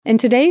In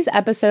today's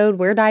episode,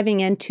 we're diving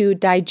into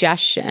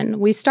digestion.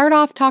 We start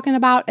off talking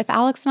about if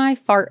Alex and I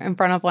fart in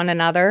front of one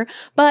another,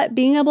 but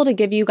being able to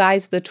give you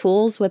guys the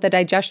tools with a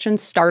digestion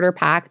starter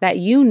pack that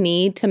you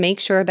need to make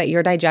sure that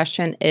your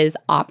digestion is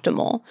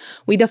optimal.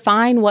 We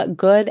define what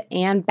good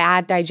and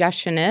bad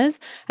digestion is,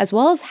 as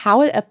well as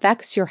how it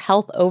affects your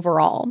health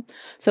overall.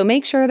 So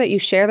make sure that you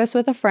share this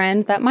with a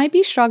friend that might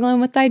be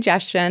struggling with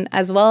digestion,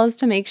 as well as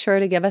to make sure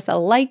to give us a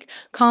like,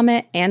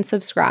 comment, and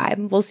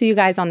subscribe. We'll see you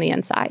guys on the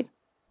inside.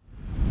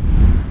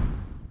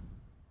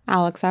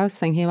 Alex, I was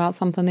thinking about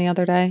something the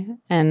other day,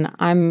 and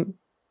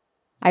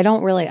I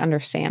don't really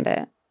understand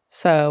it.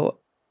 So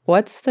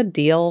what's the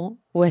deal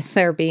with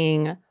there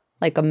being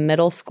like a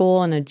middle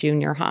school and a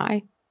junior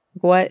high?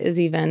 What is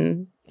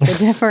even the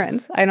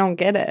difference? I don't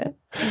get it.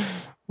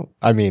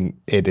 I mean,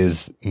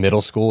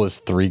 middle school is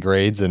 3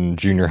 grades and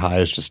junior high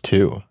is just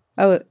 2.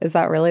 Oh, is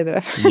that really the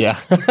difference? Yeah.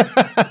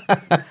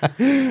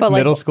 But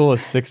middle school is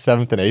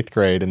 6th, 7th, and 8th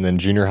grade, and then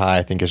junior high,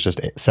 I think, is just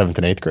 7th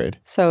and 8th grade.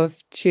 So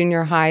if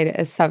junior high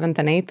is 7th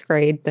and 8th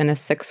grade, then is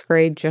 6th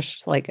grade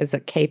just like, is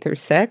it K through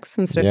 6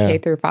 instead of K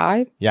through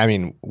 5? Yeah, I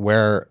mean,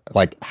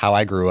 how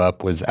I grew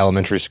up was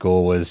elementary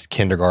school was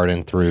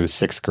kindergarten through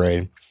 6th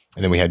grade,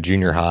 and then we had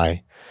junior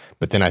high.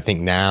 But then I think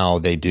now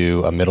they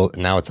do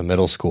now it's a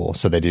middle school.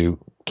 So they do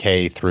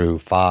K through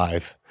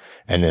 5,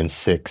 and then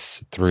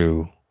 6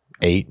 through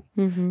 8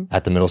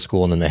 at the middle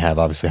school, and then they have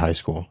obviously high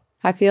school.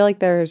 I feel like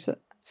there's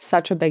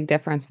such a big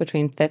difference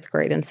between 5th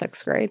grade and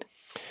 6th grade.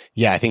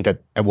 Yeah, I think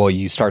that,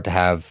 you start to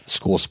have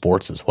school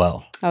sports as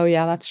well. Oh,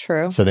 yeah, that's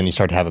true. So then you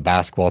start to have a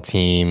basketball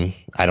team.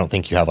 I don't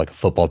think you have like a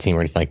football team or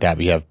anything like that,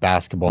 but you have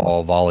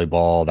basketball,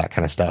 volleyball, that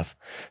kind of stuff.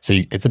 So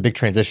it's a big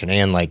transition,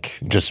 and like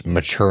just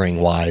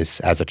maturing wise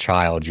as a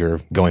child,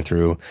 you're going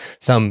through,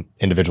 some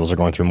individuals are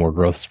going through more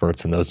growth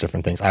spurts and those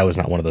different things. I was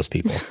not one of those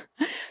people.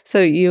 So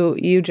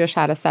you just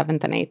had a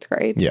 7th and 8th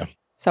grade. Yeah.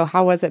 So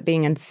how was it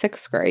being in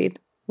 6th grade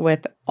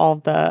with all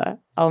the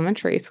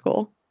elementary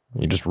school?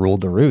 You just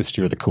ruled the roost.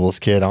 You were the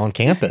coolest kid on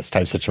campus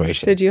type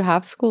situation. Did you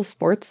have school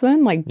sports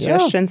then? Like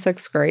just in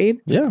 6th grade?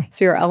 Yeah.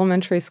 So your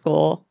elementary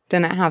school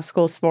didn't have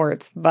school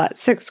sports, but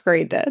 6th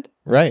grade did.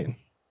 Right.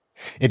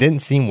 It didn't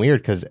seem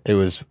weird because it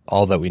was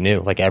all that we knew.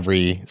 Like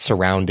every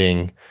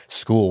surrounding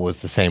school was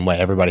the same way.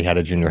 Everybody had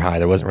a junior high.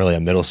 There wasn't really a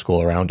middle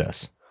school around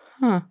us.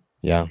 Huh.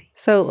 Yeah.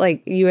 So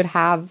like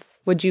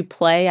would you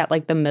play at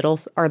like the middle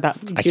or the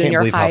junior high? I can't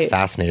believe how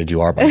fascinated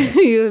you are by this.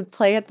 You would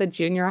play at the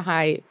junior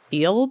high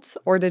fields,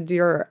 or did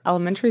your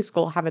elementary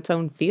school have its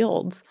own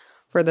fields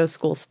for those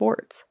school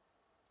sports?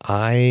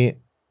 I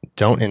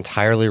don't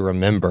entirely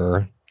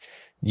remember.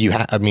 You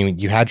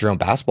had your own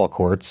basketball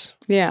courts.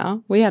 Yeah,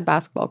 we had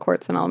basketball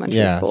courts in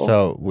elementary school. Yeah,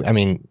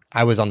 so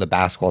I was on the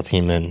basketball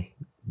team in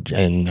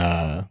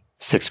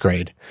 6th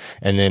grade,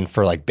 and then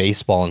for like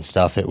baseball and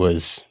stuff, it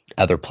was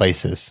other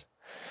places,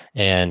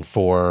 and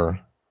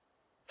for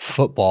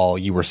football,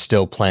 you were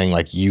still playing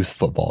like youth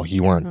football.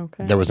 You weren't.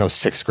 Okay. There was no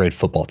 6th grade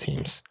football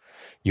teams.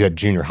 You had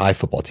junior high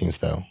football teams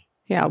though.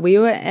 Yeah, we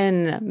were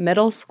in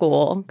middle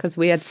school because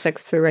we had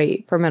 6th through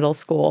 8 for middle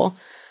school.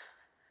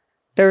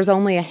 There's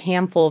only a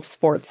handful of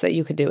sports that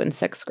you could do in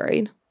 6th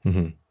grade.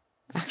 Mm-hmm.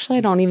 Actually,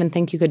 I don't even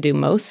think you could do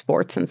most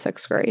sports in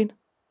 6th grade.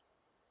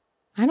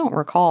 I don't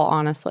recall,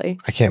 honestly.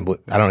 I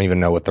don't even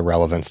know what the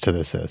relevance to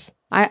this is.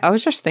 I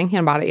was just thinking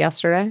about it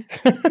yesterday.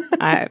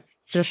 I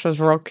just was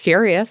real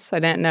curious. I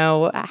didn't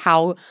know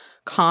how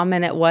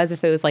common it was,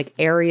 if it was like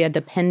area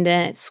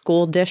dependent,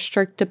 school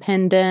district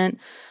dependent,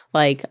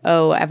 like,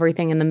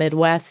 everything in the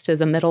Midwest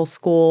is a middle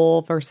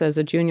school versus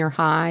a junior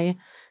high.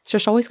 It's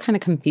just always kind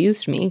of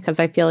confused me because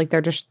I feel like they're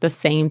just the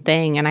same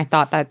thing. And I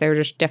thought that they're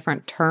just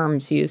different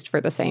terms used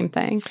for the same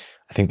thing.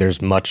 I think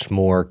there's much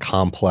more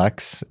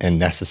complex and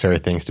necessary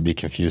things to be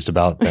confused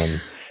about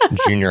than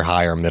junior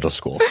high or middle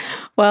school.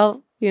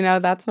 Well,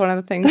 that's one of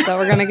the things that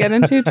we're going to get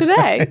into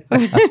today,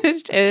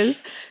 which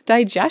is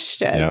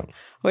digestion. Yeah.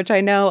 Which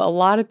I know a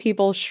lot of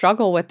people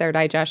struggle with their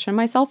digestion,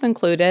 myself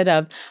included.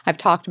 I've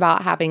talked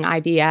about having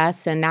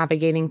IBS and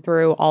navigating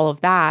through all of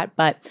that,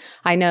 but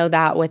I know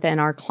that within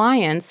our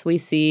clients, we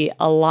see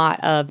a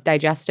lot of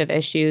digestive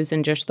issues,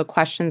 and just the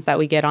questions that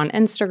we get on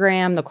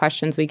Instagram, the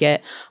questions we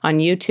get on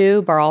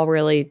YouTube are all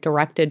really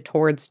directed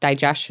towards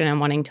digestion and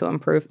wanting to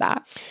improve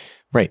that.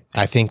 Right.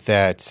 I think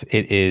that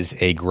it is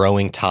a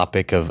growing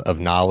topic of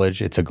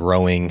knowledge. It's a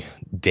growing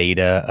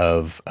data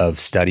of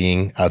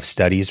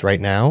studies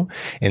right now.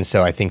 And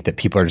so I think that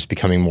people are just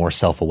becoming more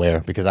self-aware,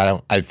 because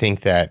I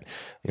think that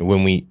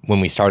when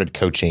we started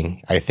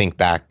coaching, I think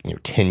back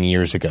 10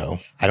 years ago,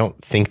 I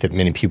don't think that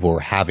many people were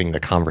having the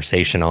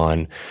conversation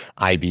on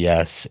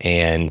IBS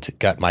and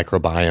gut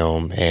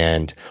microbiome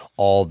and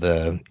all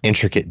the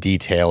intricate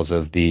details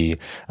of the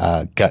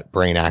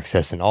gut-brain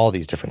axis and all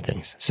these different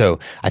things. So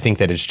I think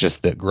that it's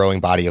just the growing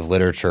body of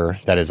literature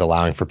that is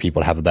allowing for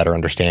people to have a better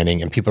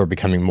understanding, and people are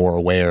becoming more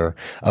aware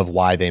of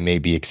why they may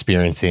be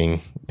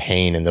experiencing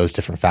pain and those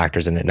different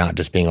factors, and it not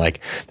just being like,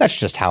 that's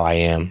just how I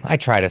am.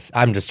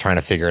 I'm just trying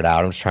to figure it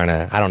out.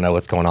 I don't know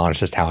what's going on. It's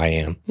just how I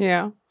am.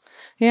 Yeah.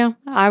 Yeah,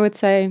 I would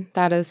say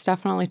that is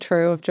definitely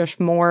true of just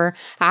more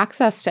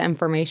access to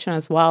information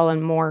as well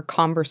and more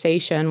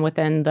conversation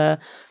within the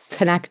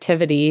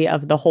connectivity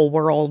of the whole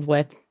world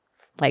with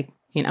like,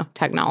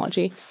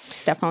 technology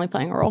definitely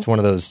playing a role. It's one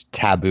of those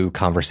taboo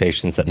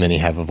conversations that many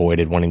have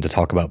avoided, wanting to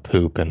talk about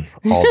poop and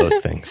all those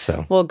things.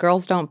 So, well,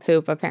 girls don't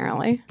poop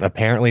apparently.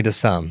 Apparently to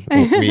some.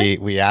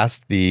 We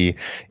asked the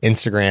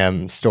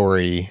Instagram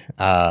story,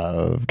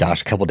 a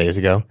couple days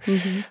ago.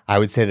 Mm-hmm. I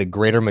would say the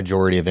greater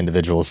majority of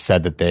individuals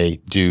said that they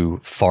do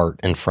fart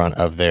in front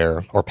of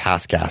their, or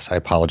pass gas. I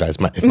apologize.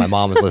 If my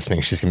mom is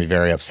listening, she's going to be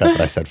very upset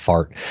that I said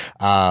fart.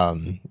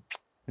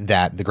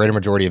 That the greater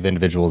majority of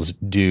individuals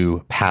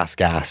do pass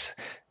gas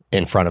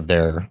in front of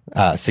their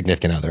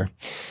significant other.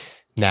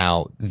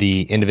 Now,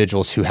 the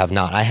individuals who have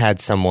not, I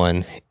had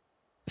someone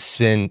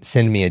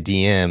send me a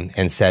DM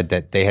and said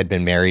that they had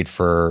been married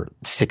for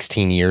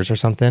 16 years or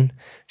something.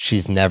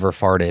 She's never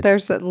farted.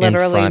 There's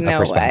literally no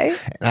way.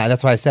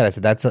 That's why I said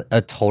that's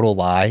a total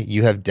lie.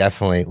 You have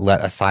definitely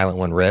let a silent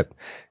one rip.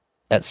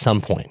 At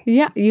some point.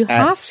 Yeah, you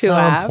have to. At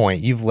some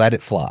point, you've let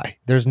it fly.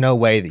 There's no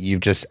way that you've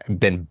just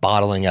been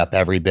bottling up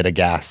every bit of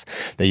gas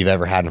that you've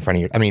ever had in front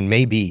of you. I mean,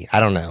 maybe. I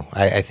don't know.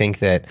 I think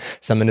that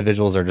some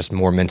individuals are just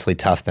more mentally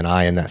tough than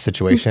I in that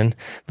situation,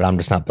 but I'm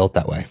just not built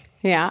that way.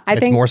 Yeah, I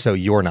think it's more so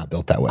you're not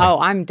built that way. Oh,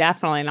 I'm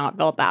definitely not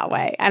built that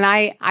way. And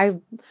I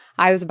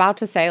was about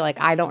to say, like,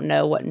 I don't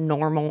know what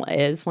normal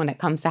is when it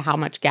comes to how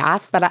much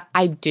gas, but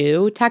I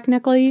do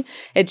technically.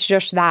 It's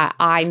just that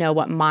I know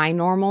what my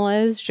normal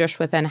is just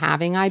within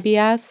having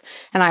IBS.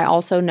 And I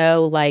also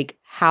know, like,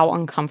 how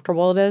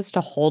uncomfortable it is to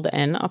hold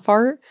in a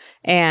fart.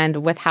 And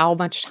with how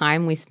much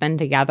time we spend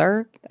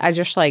together, I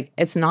just, like,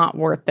 it's not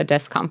worth the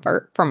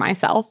discomfort for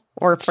myself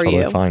or for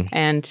you. Fine.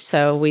 And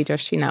so we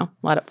just,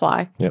 let it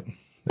fly. Yep.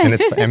 And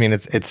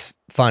it's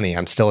funny.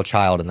 I'm still a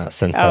child in that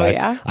sense.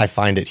 I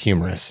find it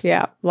humorous.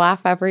 Yeah.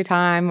 Laugh every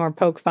time or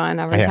poke fun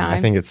every time. I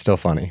think it's still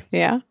funny.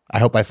 Yeah. I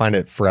hope I find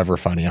it forever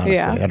funny, honestly.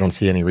 Yeah. I don't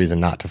see any reason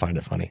not to find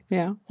it funny.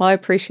 Yeah. Well, I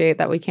appreciate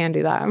that we can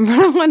do that in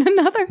front of one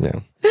another.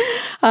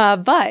 Yeah.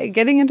 But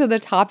getting into the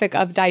topic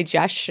of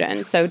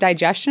digestion. So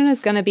digestion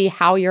is going to be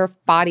how your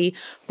body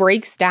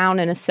breaks down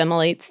and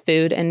assimilates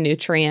food and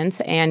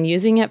nutrients and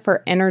using it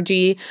for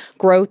energy,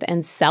 growth,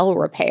 and cell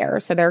repair.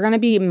 So there are going to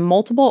be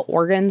multiple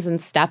organs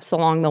and steps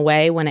along the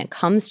way when it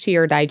comes to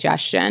your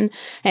digestion.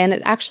 And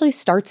it actually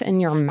starts in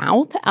your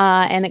mouth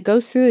and it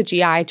goes through the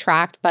GI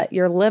tract, but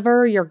your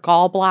liver, your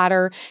gallbladder,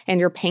 and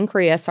your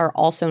pancreas are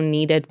also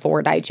needed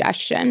for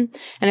digestion.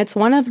 And it's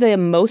one of the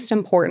most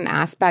important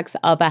aspects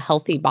of a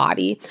healthy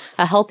body.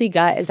 A healthy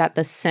gut is at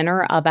the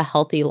center of a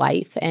healthy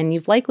life. And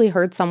you've likely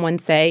heard someone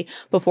say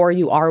before,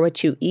 you are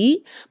what you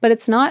eat, but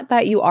it's not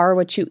that you are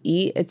what you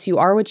eat, it's you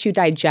are what you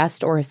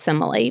digest or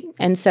assimilate.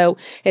 And so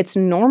it's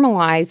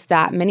normalized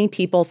that many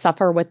people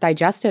suffer with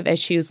digestive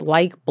issues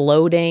like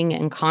bloating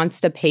and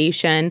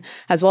constipation,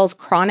 as well as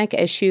chronic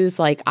issues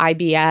like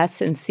IBS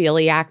and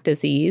celiac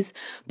disease.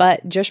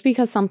 But just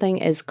because something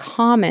is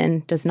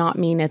common does not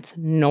mean it's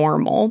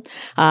normal.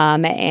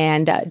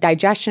 And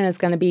digestion is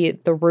going to be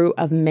the root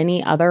of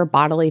many other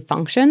bodily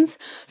functions.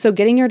 So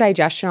getting your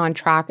digestion on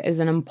track is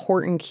an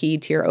important key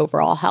to your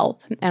overall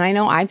health. And I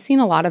know I've seen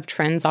a lot of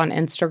trends on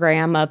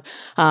Instagram of,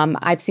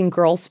 I've seen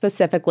girls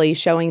specifically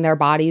showing their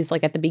bodies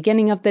like at the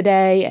beginning of the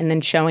day and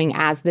then showing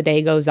as the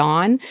day goes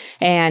on.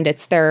 And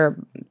it's their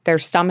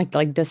stomach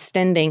like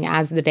distending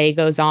as the day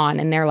goes on.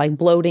 And they're like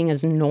bloating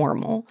is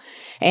normal.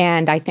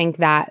 And I think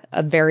that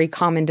a very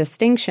common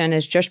distinction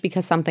is just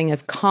because something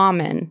is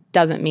common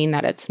doesn't mean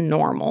that it's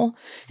normal.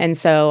 And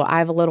so I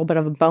have a little bit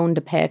of a bone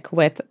to pick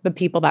with the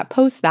people that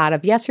post that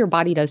of, yes, your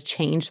body does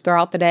change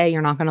throughout the day.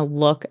 You're not going to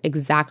look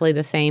exactly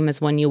the same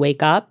as when you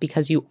wake up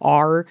because you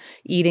are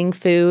eating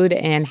food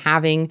and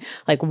having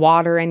like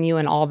water in you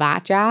and all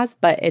that jazz,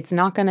 but it's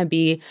not going to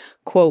be,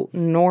 quote,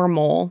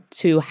 normal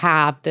to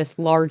have this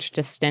large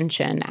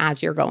distension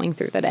as you're going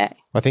through the day.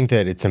 I think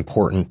that it's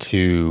important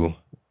to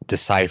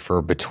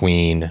decipher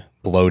between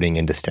bloating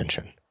and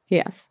distension.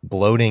 Yes.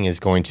 Bloating is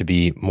going to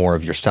be more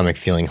of your stomach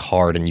feeling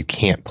hard and you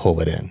can't pull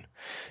it in.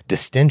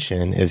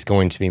 Distension is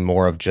going to be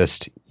more of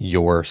just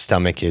your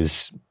stomach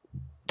is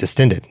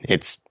distended.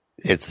 It's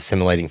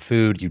assimilating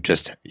food. You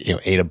just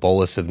ate a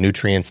bolus of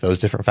nutrients, those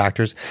different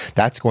factors.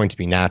 That's going to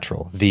be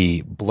natural.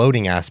 The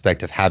bloating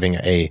aspect of having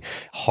a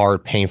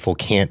hard, painful,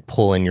 can't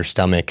pull in your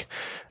stomach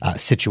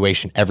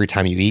situation every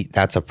time you eat,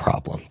 that's a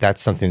problem.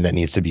 That's something that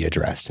needs to be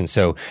addressed. And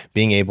so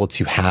being able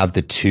to have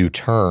the two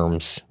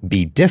terms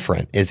be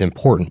different is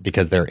important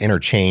because they're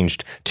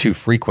interchanged too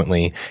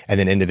frequently. And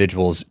then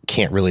individuals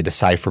can't really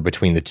decipher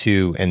between the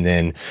two and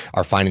then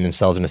are finding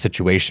themselves in a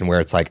situation where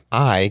it's like,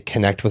 I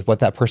connect with what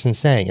that person's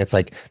saying. It's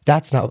like,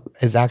 that's not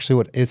is actually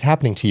what is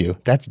happening to you.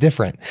 That's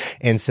different.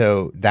 And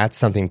so that's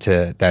something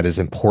that is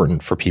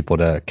important for people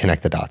to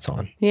connect the dots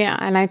on. Yeah.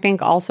 And I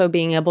think also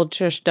being able to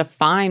just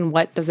define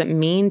what does it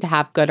mean to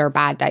have good or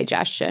bad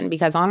digestion,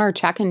 because on our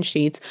check-in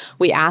sheets,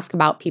 we ask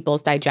about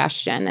people's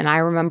digestion. And I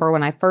remember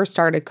when I first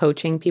started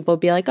coaching, people would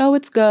be like, oh,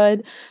 it's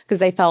good, because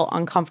they felt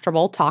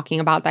uncomfortable talking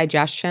about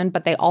digestion,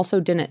 but they also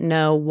didn't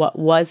know what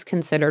was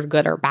considered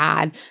good or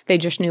bad. They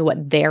just knew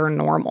what their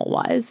normal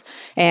was.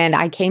 And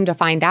I came to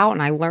find out,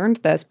 and I learned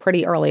this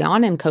pretty early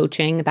on in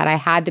coaching, that I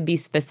had to be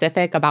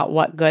specific about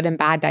what good and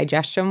bad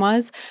digestion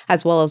was,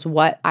 as well as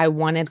what I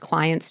wanted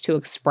clients to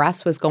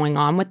express was going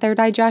on with their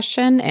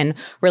digestion, and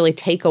really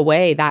take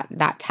away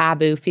that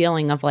taboo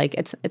feeling of like,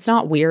 it's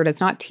not weird,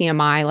 it's not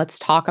TMI, let's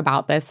talk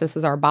about this, this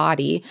is our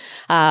body.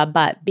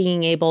 But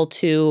being able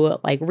to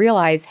like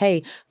realize,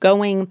 hey,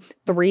 going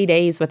 3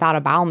 days without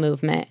a bowel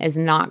movement is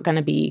not going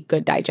to be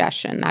good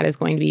digestion. That is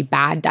going to be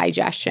bad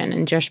digestion.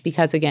 And just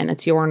because, again,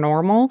 it's your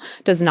normal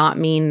does not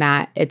mean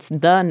that it's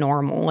the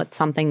normal. It's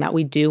something that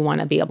we do want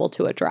to be able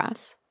to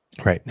address.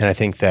 Right. And I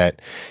think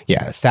that,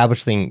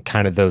 establishing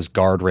kind of those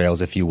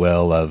guardrails, if you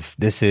will, of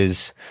this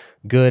is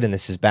good and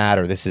this is bad,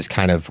 or this is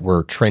kind of,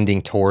 we're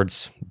trending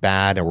towards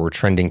bad or we're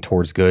trending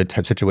towards good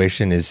type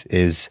situation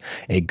is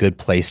a good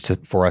place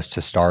for us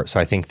to start. So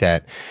I think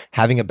that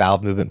having a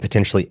bowel movement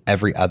potentially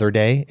every other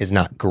day is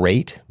not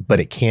great, but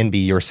it can be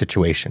your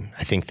situation.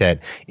 I think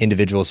that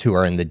individuals who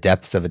are in the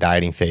depths of a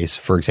dieting phase,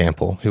 for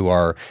example, who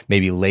are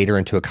maybe later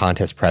into a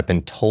contest prep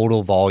and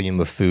total volume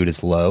of food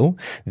is low,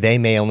 they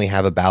may only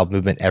have a bowel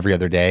movement every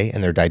other day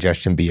and their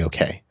digestion be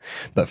okay.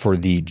 But for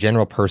the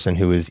general person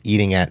who is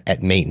eating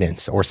at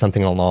maintenance or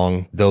something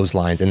along those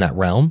lines in that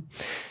realm,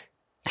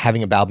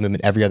 having a bowel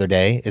movement every other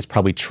day is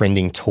probably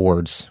trending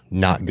towards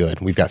not good.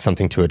 We've got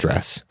something to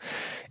address.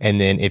 And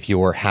then if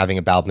you're having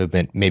a bowel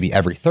movement maybe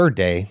every third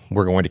day,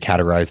 we're going to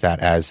categorize that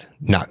as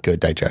not good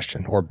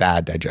digestion or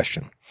bad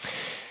digestion.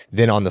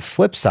 Then on the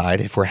flip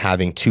side, if we're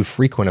having too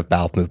frequent of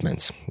bowel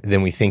movements,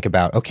 then we think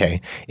about, okay,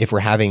 if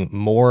we're having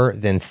more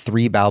than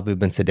 3 bowel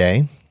movements a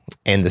day,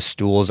 and the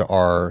stools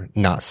are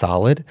not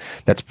solid,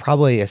 that's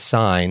probably a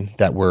sign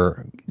that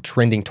we're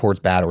trending towards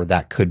bad, or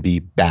that could be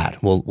bad.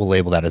 We'll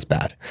label that as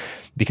bad,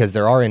 because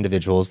there are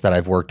individuals that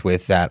I've worked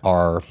with that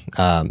are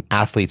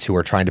athletes who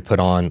are trying to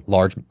put on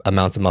large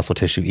amounts of muscle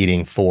tissue,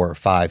 eating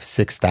 4,000, 5,000,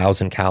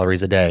 6,000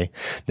 calories a day,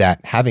 that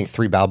having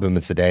 3 bowel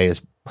movements a day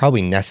is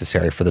probably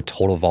necessary for the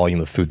total volume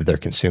of food that they're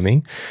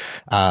consuming.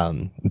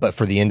 But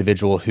for the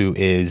individual who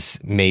is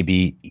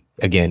maybe,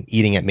 again,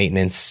 eating at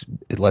maintenance,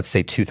 let's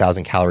say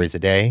 2,000 calories a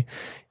day,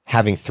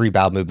 having 3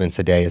 bowel movements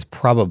a day is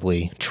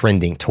probably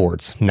trending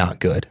towards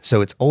not good.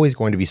 So it's always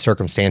going to be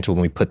circumstantial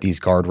when we put these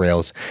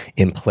guardrails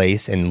in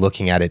place and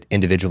looking at it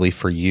individually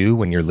for you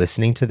when you're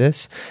listening to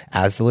this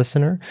as the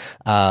listener,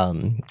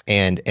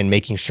 and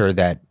making sure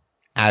that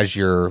as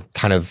you're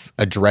kind of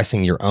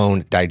addressing your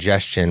own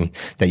digestion,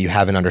 that you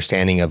have an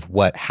understanding of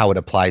how it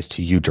applies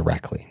to you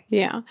directly.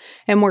 Yeah.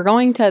 And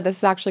this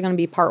is actually going to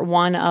be part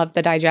 1 of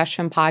the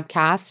digestion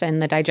podcast and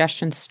the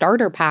digestion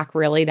starter pack,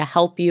 really to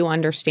help you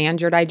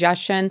understand your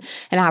digestion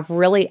and have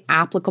really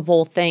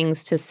applicable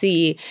things to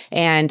see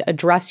and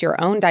address your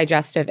own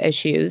digestive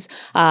issues.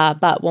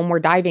 But when we're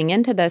diving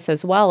into this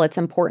as well, it's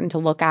important to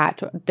look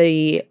at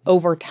the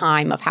over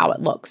time of how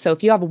it looks. So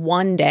if you have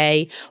one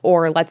day,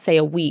 or let's say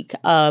a week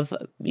of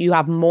you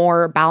have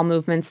more bowel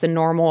movements than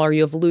normal, or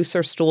you have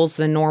looser stools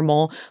than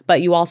normal,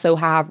 but you also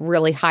have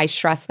really high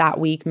stress that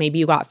week, maybe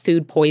you got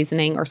food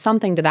poisoning or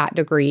something to that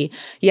degree.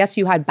 Yes,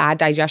 you had bad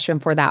digestion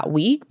for that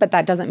week, but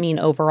that doesn't mean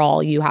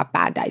overall you have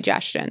bad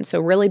digestion. So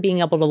really being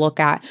able to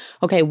look at,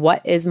 okay,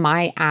 what is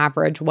my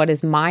average? What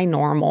is my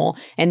normal?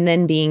 And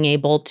then being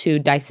able to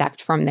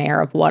dissect from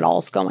there of what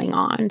all's going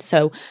on.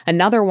 So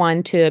another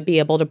one to be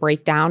able to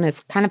break down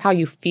is kind of how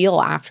you feel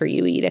after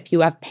you eat. If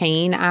you have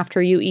pain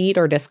after you eat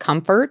or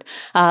discomfort,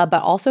 but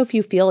also if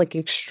you feel like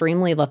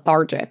extremely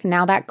lethargic.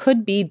 Now that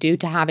could be due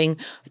to having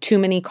too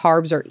many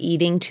carbs or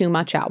eating too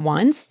much at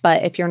once,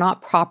 but if you're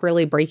not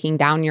properly breaking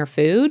down your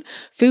food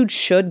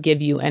should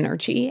give you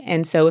energy.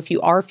 And so if you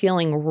are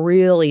feeling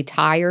really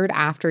tired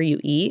after you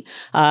eat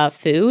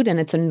food, and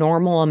it's a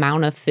normal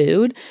amount of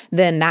food,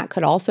 then that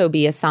could also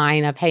be a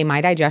sign of, hey,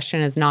 my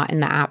digestion is not in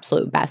the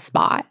absolute best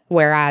spot.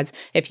 Whereas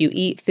if you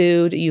eat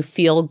food, you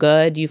feel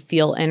good, you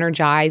feel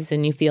energized,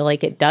 and you feel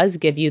like it does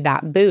give you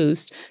that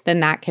boost, then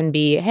that can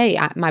be, hey,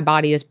 my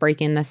body is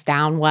breaking this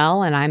down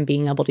well, and I'm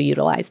being able to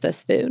utilize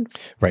this food.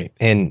 Right.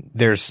 And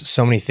there's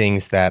so many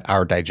things that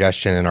our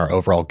digestion and our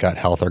overall gut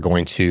health are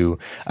going to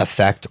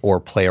affect or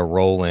play a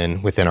role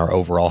in within our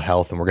overall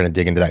health. And we're going to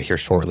dig into that here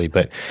shortly.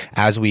 But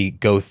as we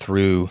go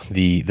through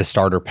the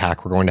starter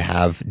pack, we're going to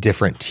have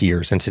different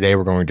tiers. And today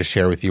we're going to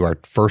share with you our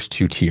first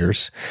 2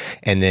 tiers.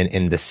 And then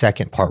in the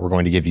second part, we're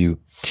going to give you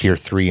tier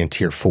 3 and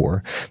tier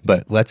 4.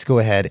 But let's go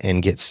ahead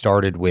and get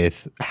started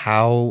with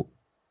how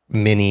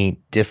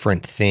many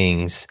different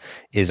things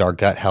is our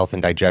gut health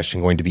and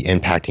digestion going to be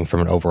impacting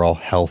from an overall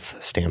health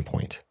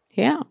standpoint.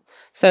 Yeah.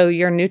 So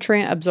your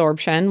nutrient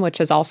absorption,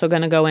 which is also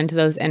going to go into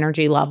those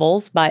energy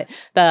levels, but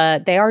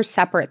they are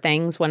separate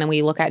things when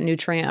we look at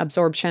nutrient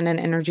absorption and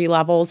energy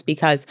levels,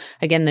 because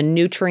again, the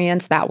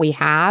nutrients that we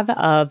have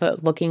of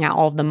looking at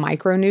all of the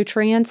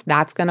micronutrients,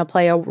 that's going to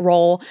play a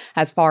role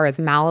as far as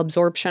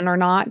malabsorption or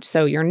not.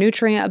 So your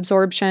nutrient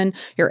absorption,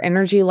 your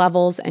energy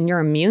levels, and your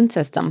immune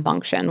system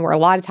function, where a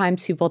lot of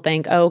times people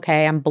think, oh,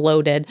 okay, I'm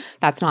bloated.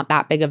 That's not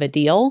that big of a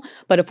deal.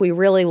 But if we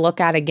really look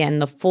at, again,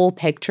 the full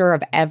picture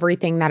of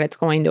everything that it's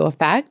going to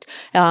affect,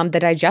 the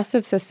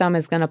digestive system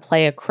is going to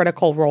play a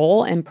critical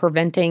role in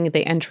preventing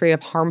the entry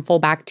of harmful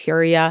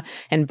bacteria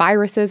and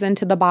viruses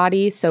into the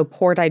body. So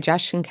poor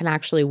digestion can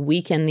actually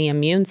weaken the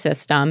immune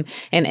system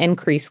and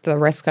increase the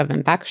risk of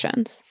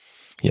infections.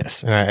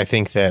 Yes. And I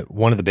think that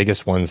one of the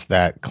biggest ones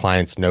that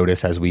clients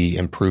notice as we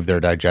improve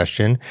their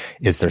digestion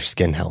is their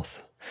skin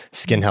health.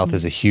 Skin health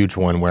is a huge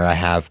one, where I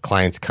have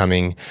clients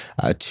coming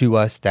to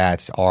us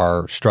that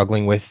are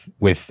struggling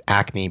with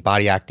acne,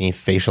 body acne,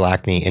 facial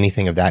acne,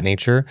 anything of that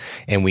nature.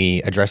 And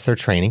we address their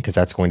training, because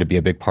that's going to be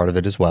a big part of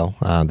it as well.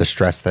 The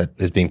stress that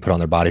is being put on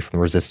their body from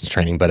the resistance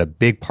training. But a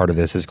big part of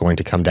this is going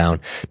to come down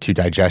to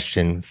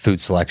digestion,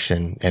 food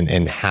selection,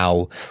 and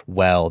how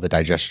well the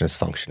digestion is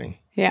functioning.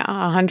 Yeah,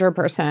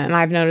 100%. And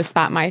I've noticed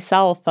that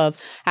myself, of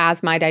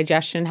as my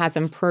digestion has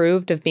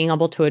improved, of being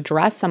able to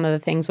address some of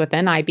the things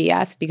within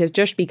IBS,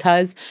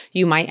 because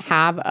you might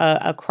have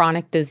a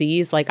chronic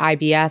disease like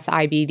IBS,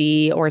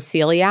 IBD, or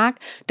celiac,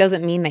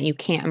 doesn't mean that you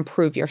can't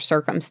improve your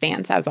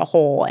circumstance as a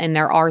whole. And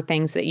there are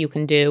things that you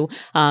can do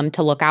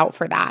to look out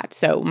for that.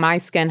 So my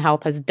skin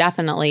health has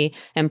definitely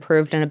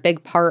improved. And a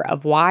big part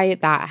of why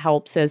that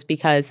helps is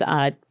because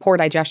poor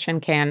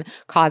digestion can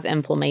cause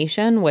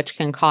inflammation, which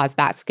can cause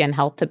that skin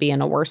health to be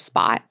in a worse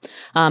spot.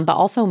 But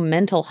also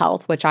mental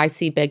health, which I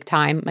see big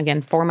time,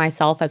 again, for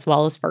myself as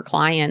well as for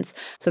clients.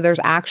 So there's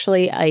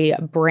actually a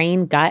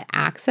brain-gut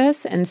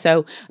axis. And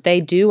so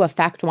they do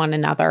affect one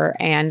another.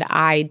 And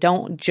I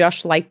don't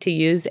just like to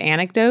use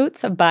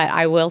anecdotes, but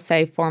I will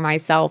say for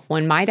myself,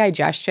 when my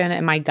digestion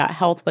and my gut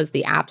health was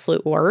the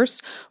absolute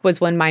worst,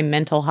 was when my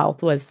mental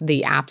health was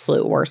the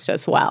absolute worst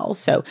as well.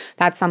 So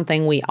that's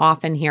something we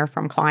often hear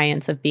from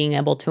clients, of being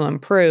able to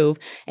improve,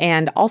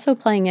 and also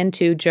playing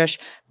into just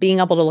being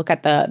able to look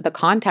at the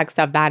context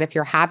of that. If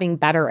you're having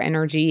better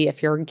energy,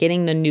 if you're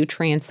getting the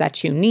nutrients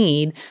that you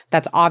need,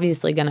 that's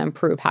obviously going to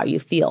improve how you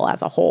feel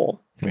as a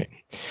whole. Right.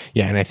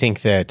 Yeah. And I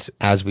think that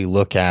as we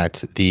look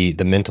at the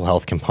mental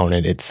health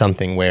component, it's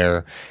something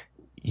where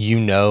you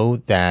know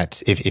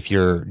that if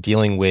you're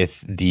dealing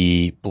with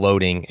the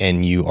bloating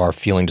and you are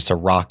feeling just a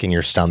rock in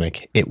your stomach,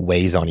 it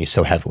weighs on you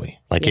so heavily.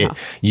 Like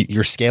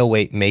your scale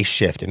weight may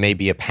shift. It may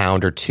be a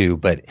pound or two,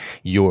 but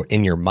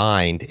in your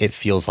mind, it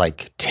feels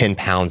like 10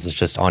 pounds is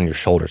just on your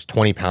shoulders,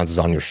 20 pounds is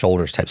on your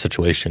shoulders type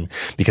situation,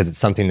 because it's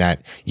something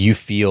that you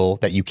feel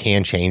that you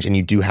can change, and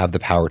you do have the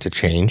power to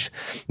change.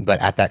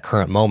 But at that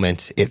current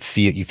moment,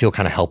 you feel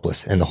kind of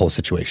helpless in the whole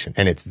situation,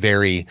 and it's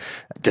very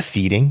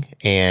defeating.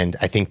 And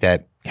I think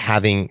that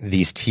having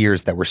these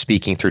tiers that we're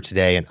speaking through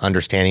today, and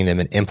understanding them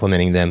and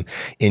implementing them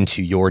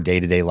into your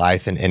day-to-day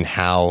life, and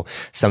how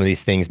some of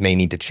these things may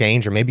need to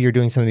change, or maybe you're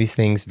doing some of these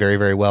things very,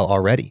 very well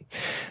already.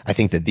 I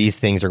think that these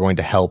things are going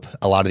to help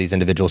a lot of these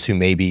individuals who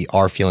maybe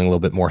are feeling a little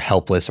bit more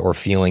helpless, or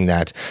feeling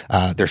that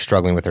they're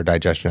struggling with their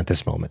digestion at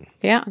this moment.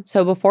 Yeah.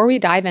 So before we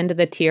dive into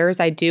the tiers,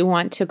 I do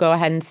want to go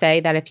ahead and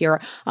say that if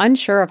you're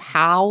unsure of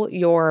how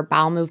your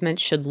bowel movement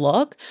should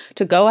look,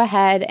 to go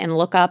ahead and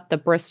look up the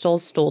Bristol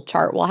stool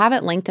chart. We'll have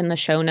it linked in the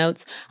show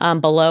notes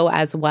below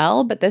as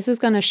well, but this is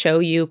going to show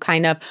you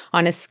kind of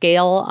on a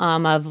scale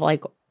of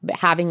like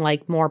having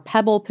like more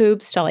pebble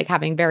poops to like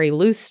having very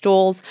loose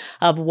stools,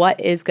 of what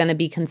is going to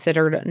be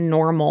considered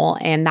normal.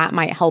 And that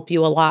might help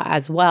you a lot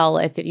as well.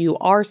 If you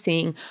are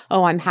seeing,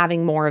 oh, I'm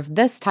having more of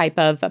this type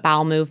of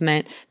bowel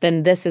movement,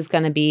 then this is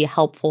going to be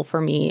helpful for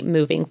me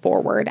moving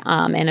forward.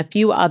 And a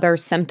few other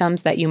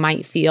symptoms that you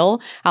might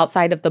feel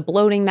outside of the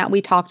bloating that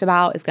we talked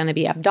about is going to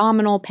be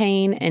abdominal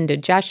pain,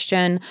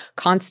 indigestion,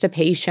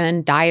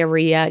 constipation,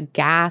 diarrhea,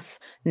 gas,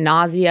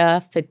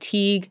 nausea,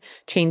 fatigue,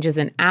 changes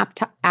in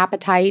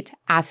appetite,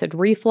 acid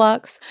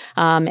reflux,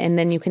 and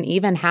then you can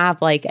even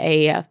have like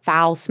a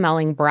foul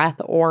smelling breath,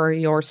 or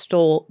your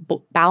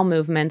bowel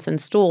movements and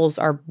stools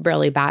are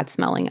really bad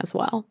smelling as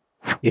well.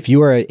 If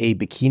you are a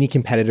bikini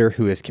competitor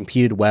who has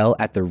competed well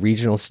at the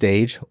regional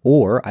stage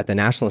or at the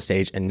national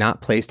stage and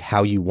not placed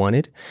how you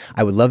wanted,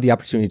 I would love the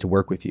opportunity to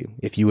work with you.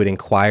 If you would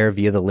inquire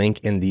via the link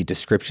in the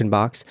description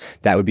box,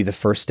 that would be the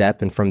first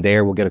step. And from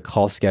there, we'll get a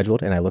call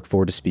scheduled, and I look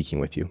forward to speaking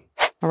with you.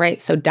 All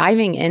right, so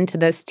diving into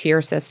this tier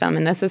system,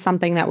 and this is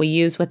something that we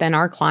use within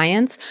our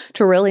clients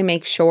to really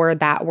make sure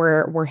that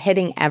we're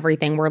hitting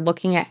everything. We're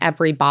looking at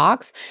every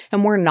box,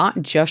 and we're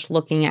not just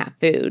looking at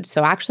food.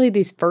 So actually,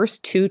 these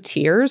first two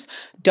tiers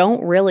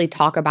don't really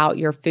talk about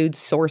your food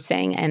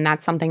sourcing, and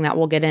that's something that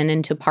we'll get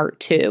into part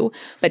 2.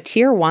 But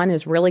tier 1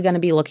 is really going to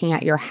be looking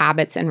at your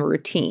habits and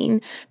routine,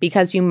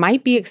 because you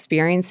might be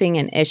experiencing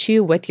an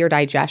issue with your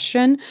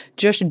digestion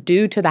just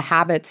due to the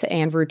habits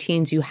and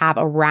routines you have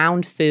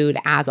around food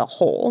as a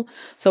whole. full.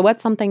 So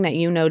what's something that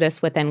you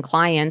notice within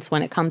clients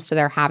when it comes to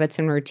their habits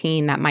and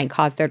routine that might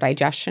cause their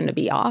digestion to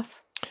be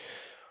off?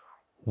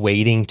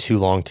 Waiting too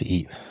long to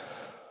eat.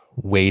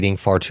 Waiting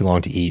far too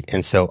long to eat.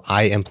 And so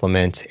I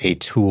implement a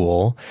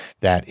tool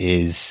that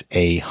is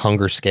a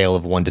hunger scale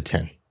of 1 to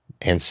 10.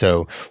 And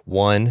so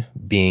 1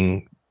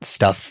 being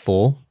stuffed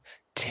full,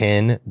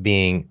 10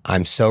 being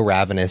I'm so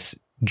ravenous,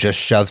 just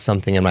shove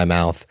something in my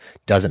mouth.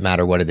 Doesn't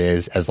matter what it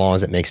is. As long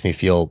as it makes me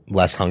feel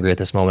less hungry at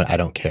this moment, I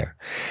don't care.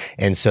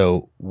 And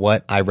so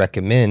what I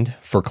recommend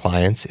for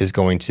clients is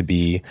going to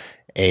be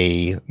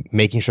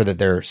making sure that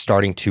they're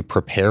starting to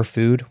prepare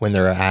food when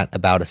they're at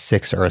about a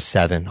 6 or a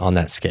 7 on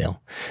that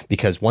scale.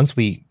 Because once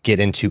we get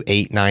into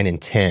 8, 9,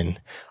 and 10,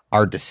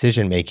 our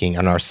decision making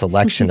and our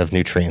selection of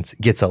nutrients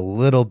gets a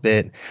little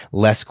bit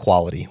less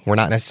quality. We're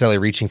not necessarily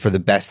reaching for the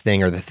best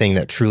thing or the thing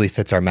that truly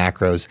fits our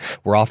macros.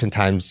 We're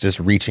oftentimes just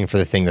reaching for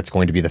the thing that's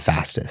going to be the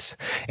fastest.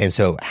 And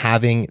so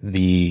having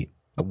the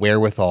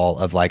wherewithal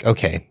of like,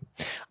 okay,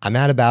 I'm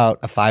at about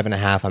a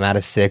 5.5, I'm at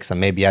a 6, I'm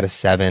maybe at a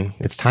 7.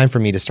 It's time for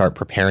me to start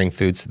preparing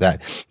food so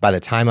that by the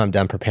time I'm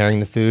done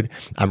preparing the food,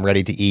 I'm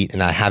ready to eat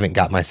and I haven't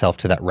got myself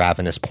to that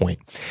ravenous point.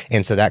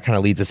 And so that kind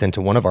of leads us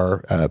into one of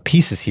our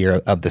pieces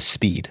here of the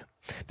speed.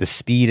 The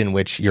speed in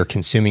which you're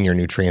consuming your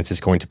nutrients is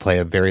going to play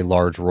a very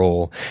large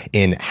role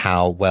in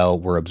how well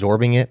we're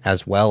absorbing it,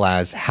 as well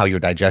as how your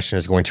digestion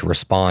is going to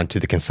respond to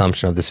the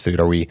consumption of this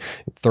food. Are we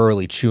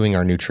thoroughly chewing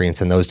our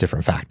nutrients and those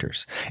different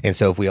factors? And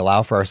so if we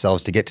allow for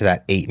ourselves to get to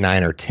that 8,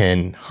 9, or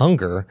 10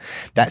 hunger,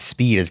 that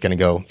speed is going to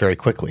go very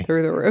quickly.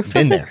 Through the roof.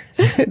 Been there.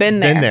 Been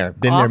there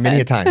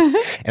many a times.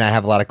 And I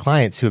have a lot of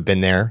clients who have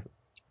been there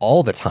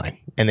all the time.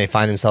 And they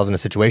find themselves in a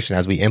situation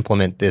as we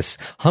implement this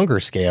hunger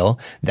scale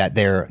that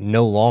they're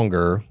no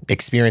longer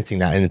experiencing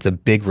that. And it's a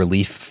big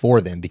relief for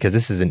them because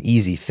this is an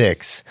easy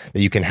fix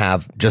that you can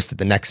have just at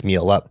the next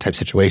meal up type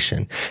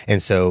situation.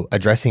 And so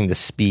addressing the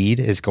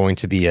speed is going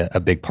to be a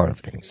big part of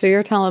things. So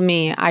you're telling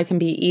me I can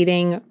be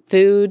eating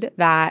food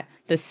that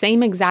the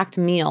same exact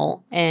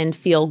meal and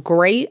feel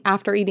great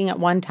after eating it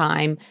one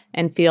time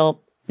and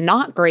feel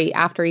not great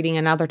after eating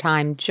another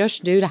time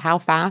just due to how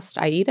fast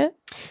I eat it?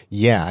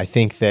 Yeah, I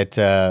think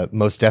that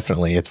most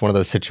definitely. It's one of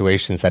those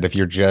situations that if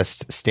you're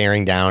just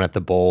staring down at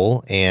the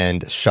bowl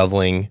and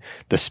shoveling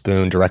the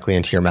spoon directly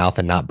into your mouth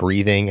and not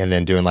breathing and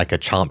then doing like a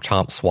chomp,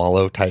 chomp,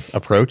 swallow type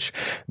approach,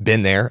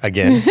 been there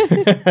again.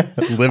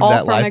 Lived all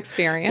that from life.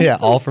 Experience. Yeah,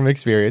 all from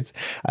experience.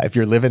 If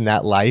you're living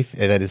that life,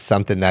 that is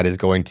something that is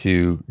going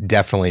to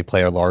definitely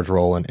play a large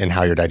role in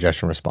how your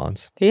digestion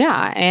responds.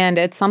 Yeah, and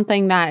it's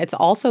something that it's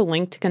also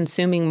linked to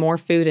consuming more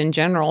food in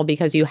general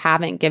because you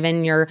haven't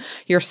given your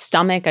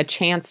stomach a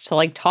chance to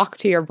like talk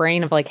to your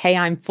brain of like, hey,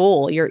 I'm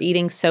full. You're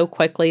eating so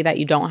quickly that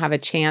you don't have a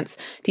chance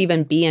to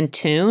even be in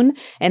tune.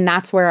 And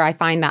that's where I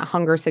find that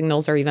hunger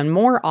signals are even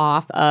more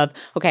off of,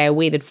 okay, I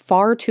waited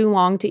far too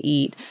long to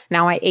eat.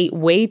 Now I ate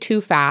way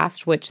too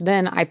fast, which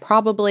then I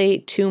probably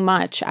ate too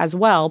much as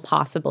well,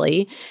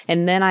 possibly.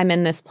 And then I'm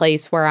in this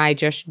place where I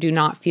just do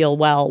not feel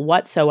well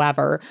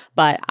whatsoever,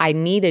 but I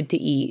needed to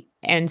eat.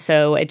 And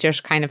so it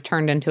just kind of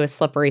turned into a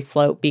slippery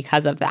slope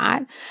because of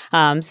that.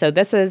 So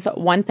this is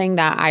one thing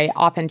that I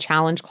often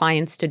challenge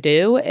clients to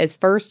do is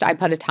first I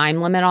put a time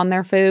limit on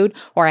their food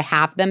or I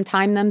have them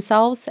time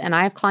themselves. And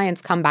I have clients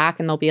come back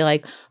and they'll be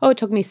like, oh, it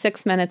took me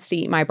 6 minutes to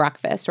eat my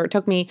breakfast or it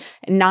took me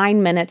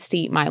 9 minutes to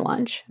eat my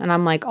lunch. And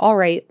I'm like, all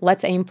right,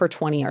 let's aim for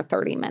 20 or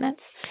 30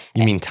 minutes.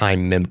 You mean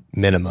time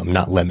minimum,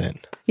 not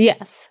limit.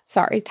 Yes,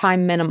 sorry,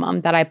 time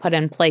minimum that I put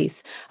in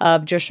place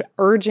of just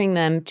urging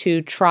them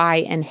to try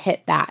and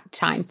hit that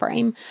time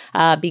frame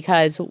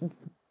because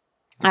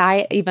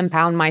I even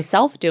found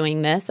myself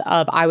doing this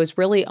of I was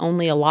really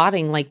only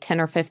allotting like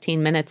 10 or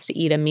 15 minutes to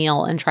eat a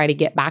meal and try to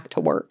get back to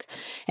work.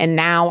 And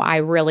now I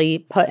really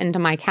put into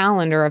my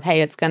calendar of,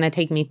 hey, it's going to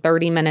take me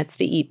 30 minutes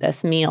to eat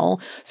this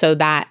meal so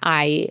that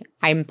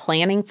I'm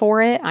planning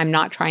for it. I'm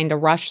not trying to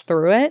rush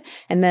through it.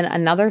 And then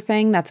another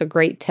thing that's a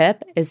great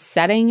tip is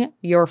setting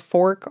your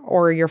fork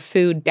or your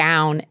food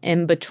down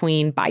in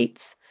between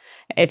bites.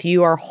 If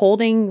you are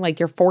holding like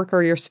your fork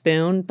or your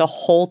spoon the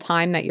whole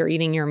time that you're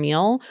eating your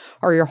meal,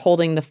 or you're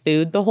holding the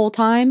food the whole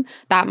time,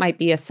 that might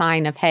be a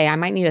sign of, hey, I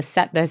might need to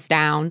set this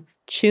down,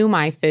 chew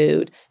my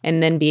food,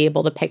 and then be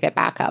able to pick it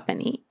back up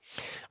and eat.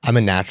 I'm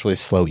a naturally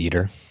slow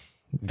eater.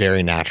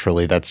 Very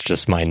naturally. That's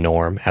just my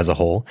norm as a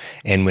whole.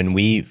 And when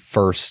we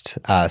first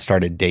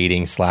started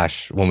dating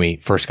 / when we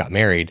first got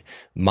married,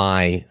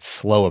 my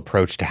slow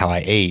approach to how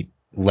I ate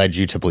led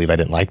you to believe I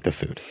didn't like the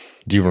food.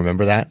 Do you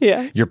remember that?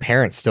 Yeah. Your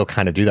parents still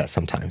kind of do that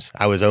sometimes.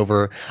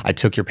 I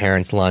took your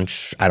parents'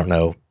 lunch, I don't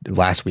know,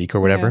 last week or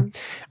whatever.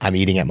 Yeah. I'm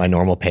eating at my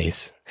normal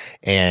pace.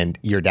 And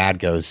your dad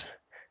goes,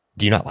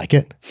 do you not like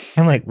it?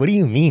 I'm like, what do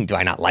you mean, do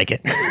I not like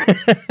it?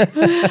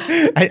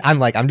 I'm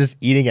like, I'm just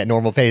eating at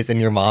normal pace. And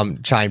your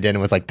mom chimed in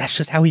and was like, that's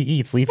just how he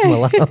eats. Leave him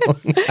alone.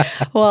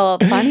 Well,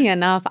 funny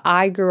enough,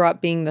 I grew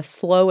up being the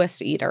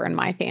slowest eater in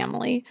my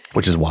family.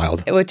 Which is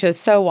wild. Which is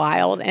so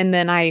wild. And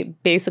then I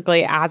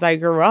basically, as I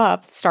grew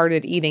up,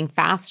 started eating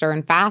faster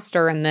and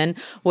faster. And then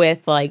with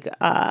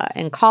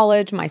in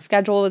college, my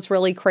schedule was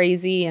really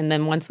crazy. And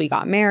then once we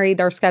got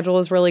married, our schedule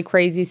was really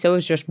crazy. So it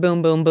was just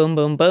boom, boom, boom,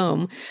 boom,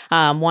 boom,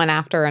 one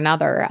after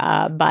another.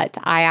 But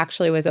I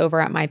actually was over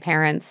at my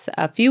parents'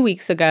 a few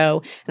weeks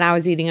ago, and I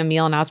was eating a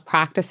meal and I was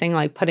practicing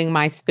putting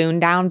my spoon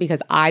down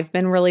because I've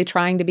been really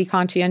trying to be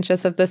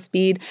conscientious of the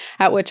speed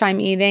at which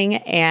I'm eating.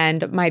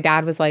 And my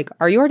dad was like,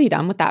 "Are you already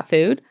done with that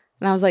food?"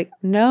 And I was like,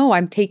 "No,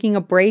 I'm taking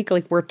a break.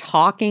 We're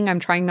talking. I'm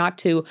trying not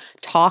to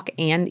talk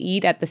and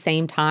eat at the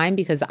same time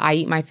because I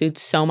eat my food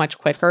so much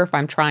quicker if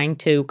I'm trying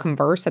to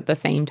converse at the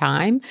same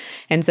time."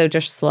 And so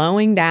just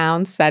slowing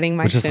down, setting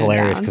my spoon down. Which is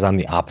hilarious because I'm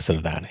the opposite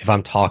of that. If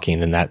I'm talking,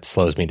 then that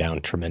slows me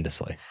down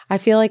tremendously. I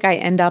feel like I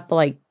end up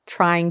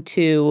trying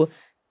to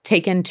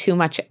take in too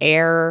much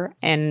air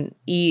and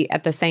eat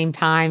at the same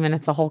time, and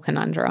it's a whole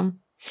conundrum.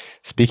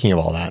 Speaking of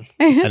all that,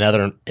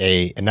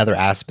 another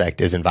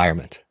aspect is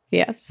environment.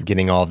 Yes.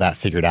 Getting all of that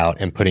figured out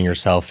and putting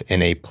yourself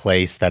in a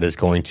place that is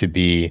going to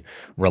be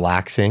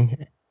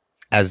relaxing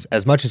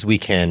as much as we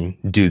can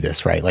do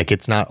this, right?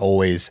 It's not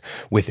always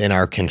within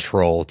our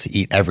control to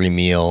eat every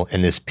meal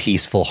in this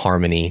peaceful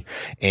harmony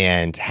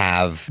and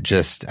have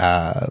just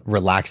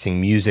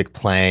relaxing music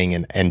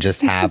playing and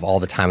just have all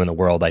the time in the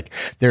world.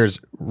 There's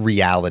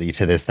reality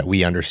to this that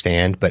we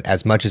understand, but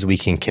as much as we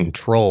can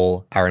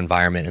control our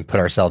environment and put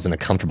ourselves in a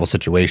comfortable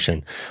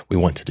situation, we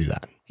want to do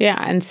that.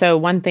 Yeah. And so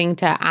one thing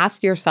to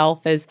ask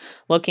yourself is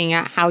looking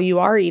at how you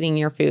are eating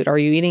your food. Are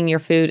you eating your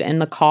food in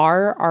the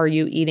car? Are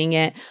you eating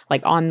it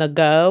on the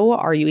go?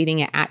 Are you eating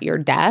it at your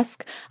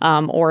desk?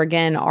 Or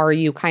again, are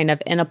you kind of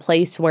in a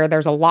place where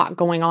there's a lot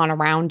going on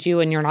around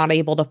you and you're not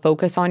able to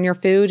focus on your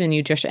food and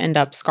you just end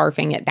up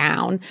scarfing it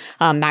down?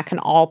 That can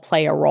all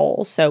play a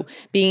role. So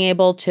being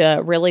able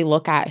to really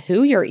look at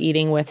who you're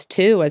eating with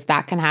too, as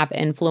that can have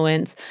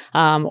influence,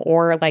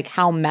 or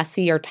how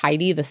messy or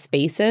tidy the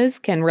space is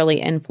can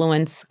really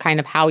influence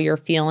kind of how you're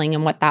feeling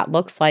and what that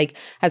looks like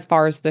as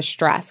far as the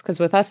stress. Because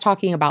with us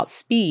talking about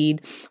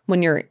speed,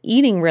 when you're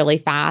eating really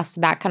fast,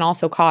 that can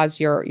also cause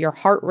your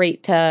heart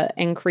rate to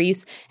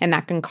increase, and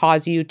that can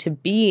cause you to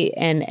be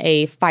in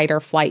a fight or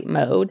flight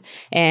mode.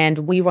 And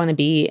we want to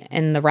be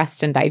in the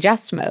rest and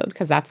digest mode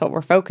because that's what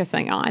we're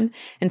focusing on.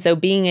 And so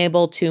being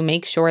able to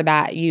make sure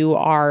that you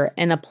are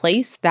in a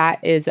place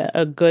that is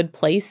a good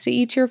place to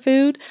eat your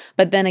food,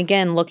 but then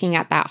again, looking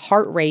at that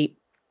heart rate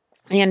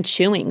and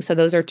chewing. So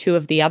those are two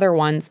of the other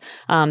ones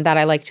that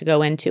I like to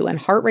go into. And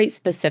heart rate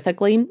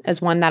specifically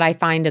is one that I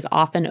find is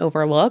often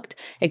overlooked,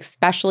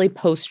 especially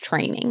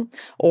post-training.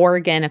 Or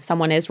again, if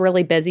someone is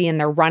really busy and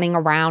they're running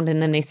around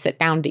and then they sit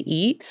down to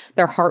eat,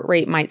 their heart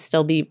rate might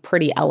still be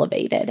pretty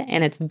elevated.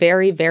 And it's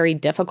very, very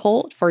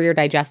difficult for your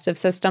digestive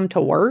system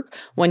to work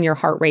when your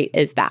heart rate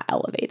is that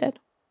elevated.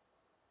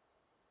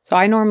 So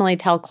I normally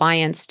tell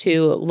clients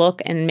to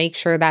look and make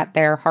sure that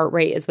their heart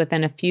rate is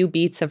within a few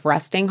beats of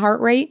resting heart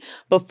rate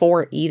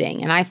before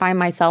eating. And I find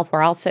myself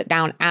where I'll sit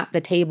down at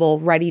the table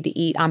ready to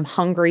eat. I'm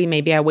hungry.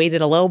 Maybe I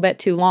waited a little bit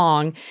too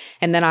long.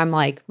 And then I'm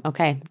like,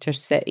 okay,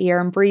 just sit here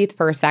and breathe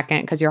for a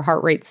second because your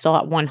heart rate's still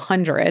at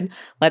 100.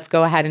 Let's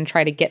go ahead and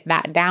try to get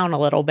that down a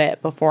little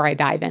bit before I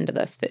dive into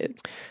this food.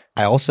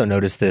 I also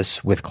notice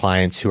this with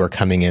clients who are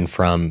coming in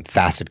from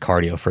fasted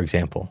cardio, for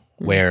example,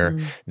 where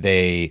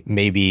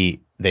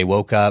they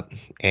woke up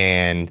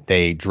and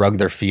they drug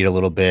their feet a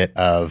little bit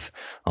of,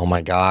 oh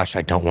my gosh,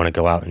 I don't want to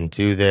go out and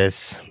do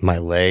this. My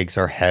legs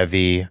are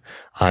heavy.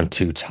 I'm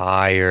too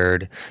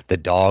tired. The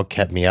dog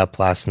kept me up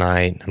last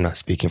night. I'm not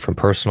speaking from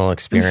personal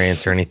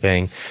experience or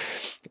anything.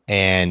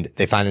 And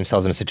they find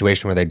themselves in a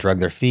situation where they drug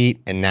their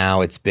feet and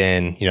now it's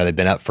been, they've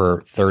been up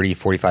for 30,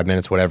 45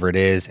 minutes, whatever it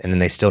is. And then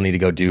they still need to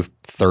go do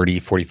 30,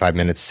 45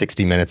 minutes,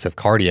 60 minutes of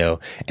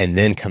cardio and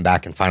then come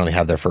back and finally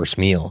have their first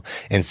meal.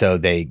 And so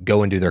they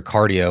go and do their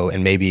cardio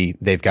and maybe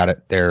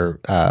they're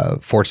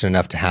fortunate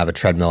enough to have a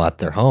treadmill at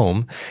their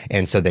home.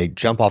 And so they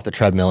jump off the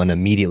treadmill and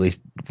immediately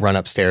run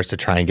upstairs to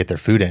try and get their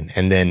food in.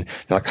 And then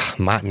they're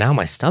like, now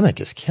my stomach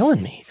is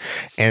killing me.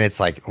 And it's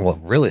like, well,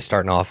 really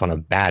starting off on a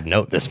bad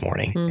note this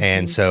morning. Mm-hmm.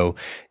 And so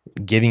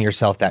giving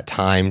yourself that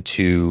time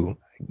to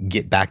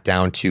get back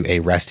down to a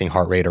resting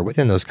heart rate or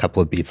within those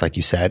couple of beats, like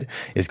you said,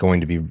 is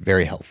going to be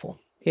very helpful.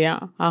 Yeah,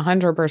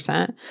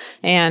 100%.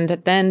 And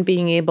then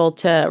being able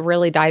to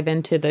really dive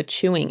into the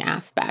chewing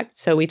aspect.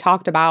 So we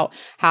talked about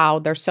how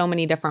there's so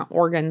many different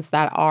organs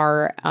that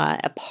are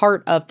a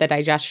part of the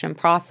digestion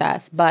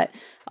process, but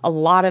a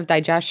lot of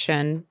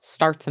digestion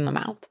starts in the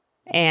mouth.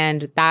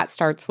 And that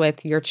starts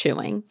with your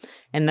chewing.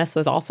 And this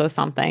was also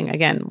something,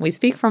 again, we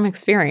speak from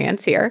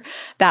experience here,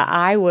 that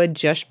I would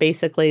just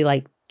basically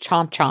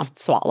chomp, chomp,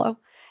 swallow.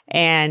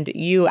 And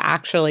you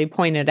actually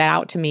pointed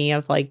out to me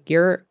of like,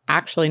 you're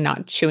actually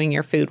not chewing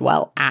your food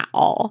well at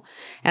all.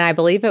 And I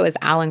believe it was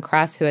Alan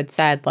Kress who had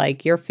said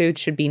like, your food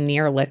should be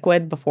near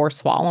liquid before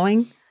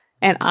swallowing.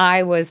 And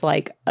I was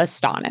like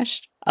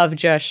astonished of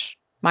just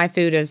my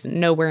food is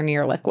nowhere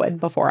near liquid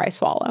before I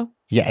swallow.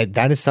 Yeah,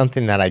 that is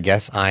something that I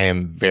guess I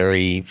am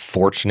very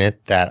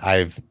fortunate that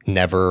I've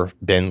never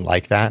been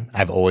like that.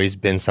 I've always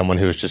been someone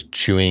who's just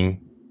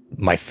chewing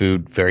my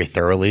food very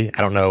thoroughly.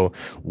 I don't know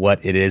what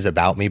it is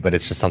about me, but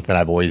it's just something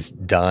I've always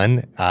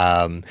done.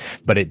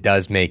 But it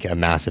does make a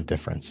massive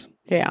difference.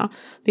 Yeah,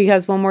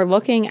 because when we're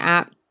looking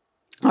at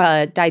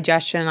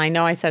digestion, I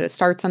know I said it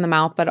starts in the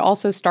mouth, but it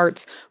also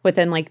starts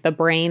within like the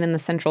brain and the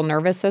central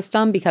nervous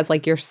system because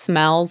like your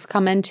smells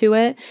come into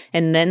it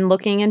and then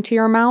looking into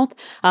your mouth.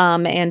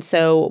 And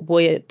so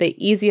the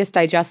easiest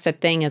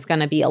digested thing is going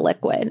to be a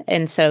liquid.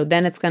 And so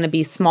then it's going to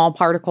be small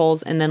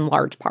particles and then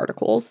large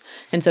particles.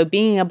 And so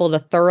being able to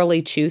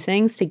thoroughly chew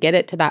things to get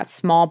it to that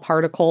small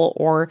particle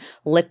or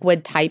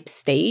liquid type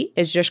state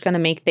is just going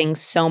to make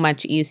things so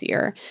much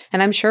easier.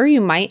 And I'm sure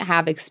you might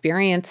have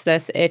experienced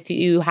this if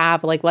you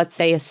have like, let's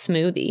say a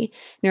smoothie and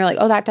you're like,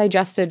 oh, that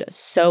digested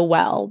so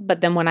well.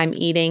 But then when I'm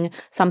eating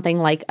something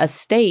like a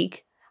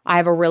steak, I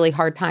have a really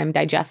hard time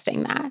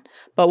digesting that.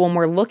 But when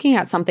we're looking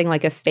at something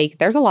like a steak,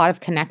 there's a lot of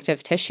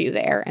connective tissue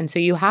there. And so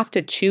you have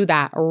to chew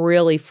that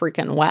really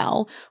freaking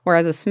well.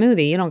 Whereas a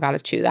smoothie, you don't got to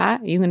chew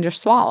that. You can just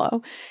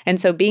swallow.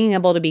 And so being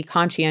able to be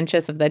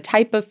conscientious of the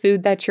type of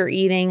food that you're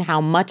eating,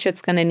 how much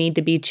it's going to need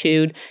to be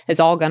chewed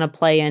is all going to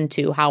play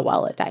into how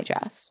well it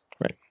digests.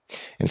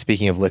 And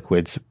speaking of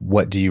liquids,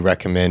 what do you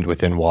recommend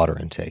within water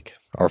intake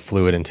or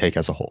fluid intake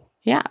as a whole?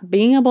 Yeah,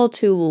 being able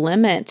to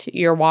limit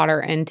your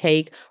water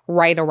intake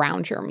right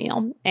around your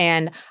meal.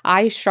 And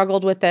I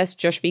struggled with this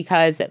just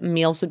because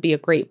meals would be a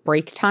great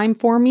break time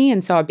for me.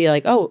 And so I'd be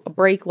like, oh, a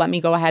break, let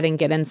me go ahead and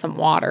get in some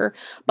water.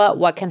 But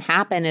what can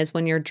happen is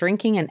when you're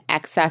drinking an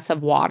excess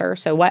of water,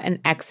 so what an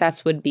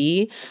excess would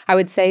be, I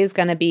would say is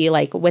going to be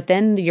like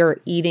within your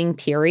eating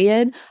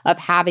period of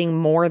having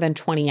more than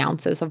 20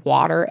 ounces of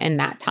water in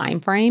that time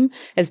frame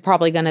is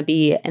probably going to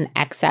be an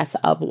excess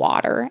of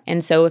water.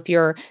 And so if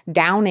you're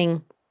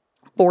downing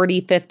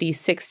 40, 50,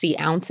 60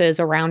 ounces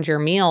around your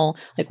meal,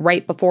 like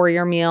right before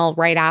your meal,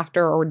 right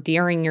after, or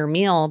during your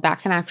meal,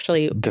 that can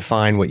actually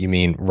define what you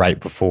mean right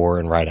before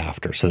and right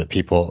after so that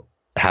people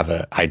have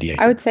an idea.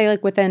 I would say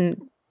like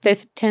within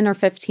 10 or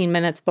 15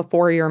 minutes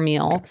before your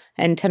meal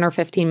and 10 or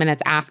 15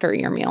 minutes after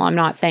your meal. I'm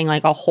not saying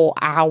like a whole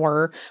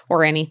hour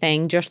or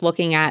anything, just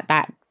looking at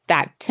that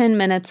 10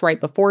 minutes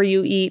right before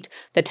you eat,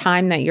 the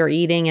time that you're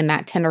eating, and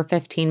that 10 or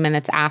 15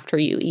 minutes after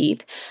you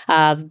eat,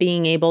 of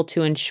being able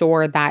to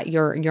ensure that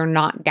you're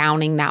not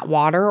downing that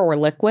water or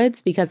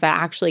liquids, because that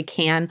actually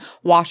can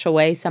wash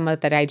away some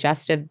of the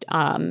digestive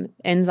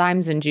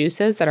enzymes and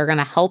juices that are going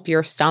to help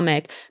your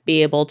stomach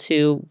be able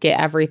to get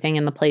everything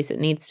in the place it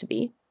needs to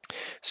be.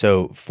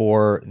 So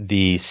for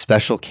the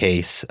special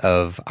case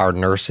of our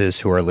nurses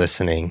who are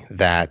listening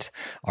that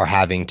are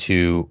having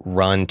to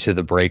run to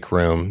the break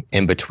room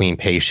in between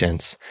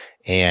patients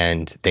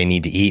and they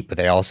need to eat, but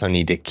they also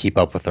need to keep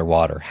up with their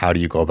water, how do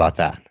you go about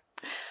that?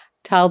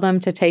 Tell them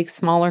to take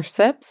smaller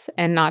sips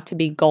and not to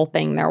be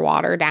gulping their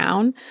water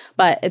down.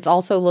 But it's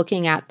also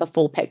looking at the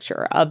full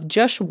picture of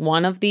just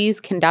one of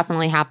these can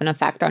definitely have an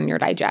effect on your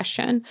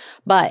digestion.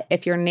 But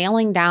if you're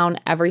nailing down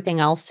everything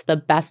else to the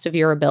best of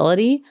your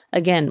ability,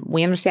 again,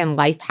 we understand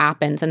life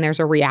happens and there's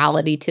a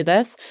reality to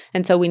this.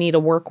 And so we need to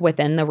work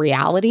within the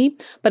reality.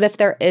 But if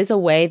there is a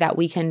way that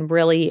we can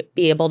really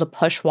be able to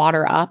push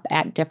water up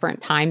at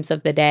different times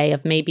of the day,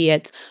 of maybe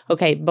it's,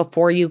 okay,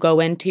 before you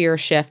go into your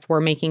shift, we're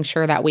making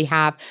sure that we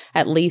have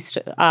at least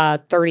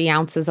 30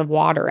 ounces of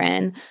water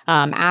in.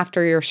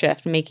 After your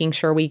shift, making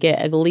sure we get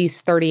at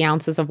least 30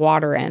 ounces of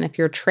water in. If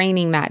you're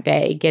training that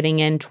day, getting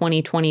in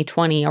 20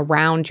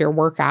 around your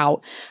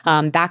workout,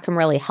 that can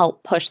really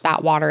help push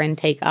that water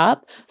intake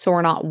up. So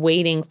we're not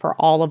waiting for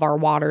all of our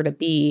water to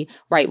be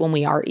right when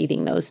we are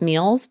eating those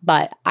meals.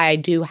 But I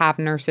do have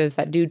nurses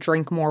that do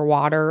drink more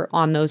water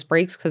on those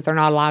breaks because they're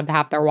not allowed to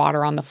have their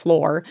water on the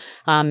floor.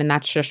 And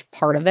that's just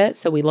part of it.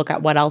 So we look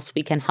at what else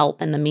we can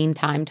help in the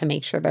meantime to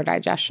make sure their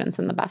digestion's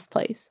in the best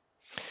place.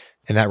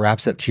 And that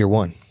wraps up tier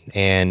 1.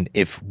 And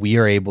if we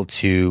are able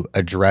to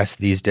address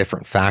these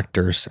different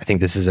factors, I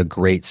think this is a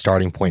great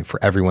starting point for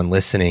everyone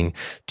listening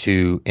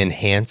to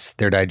enhance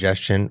their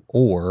digestion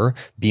or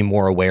be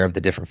more aware of the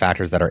different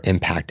factors that are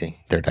impacting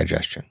their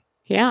digestion.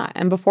 Yeah.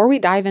 And before we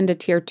dive into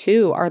tier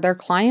 2, are there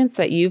clients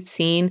that you've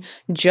seen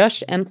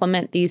just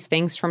implement these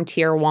things from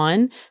tier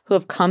 1 who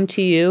have come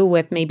to you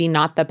with maybe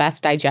not the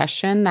best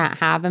digestion that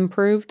have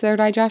improved their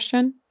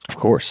digestion? Of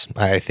course.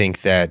 I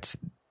think that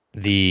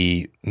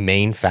the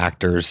main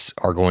factors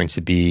are going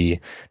to be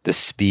the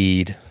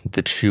speed,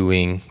 the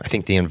chewing. I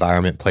think the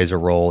environment plays a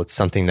role. It's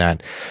something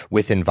that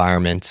with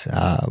environment,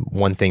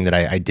 one thing that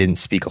I didn't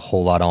speak a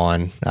whole lot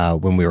on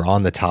when we were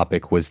on the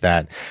topic was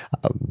that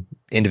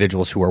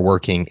individuals who are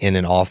working in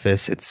an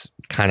office, it's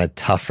kind of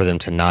tough for them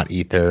to not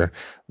eat their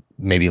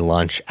maybe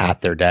lunch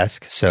at their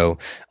desk. So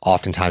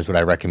oftentimes what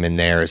I recommend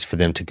there is for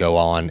them to go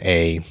on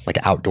a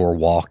like outdoor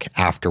walk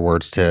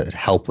afterwards to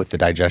help with the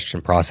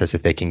digestion process.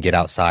 If they can get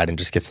outside and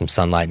just get some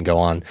sunlight and go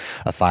on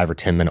a 5 or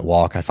 10 minute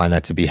walk, I find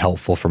that to be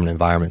helpful from an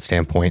environment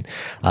standpoint.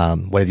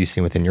 What have you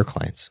seen within your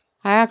clients?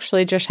 I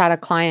actually just had a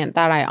client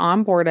that I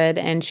onboarded,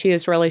 and she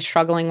is really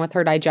struggling with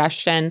her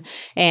digestion.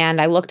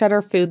 And I looked at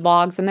her food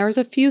logs, and there was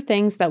a few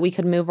things that we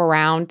could move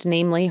around,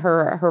 namely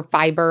her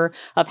fiber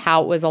of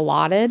how it was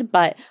allotted.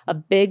 But a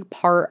big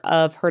part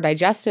of her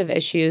digestive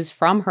issues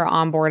from her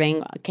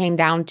onboarding came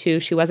down to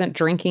she wasn't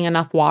drinking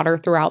enough water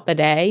throughout the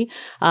day.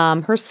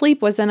 Her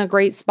sleep was in a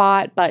great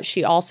spot, but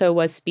she also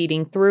was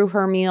speeding through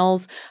her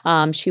meals.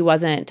 She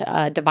wasn't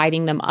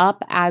dividing them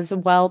up as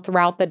well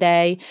throughout the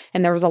day.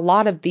 And there was a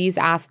lot of these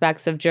aspects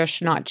of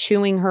just not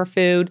chewing her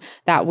food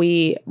that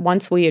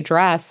once we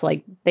address,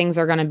 like, things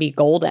are going to be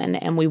golden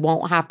and we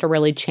won't have to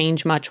really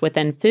change much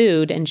within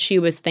food. And she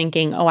was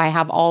thinking, oh, I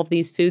have all of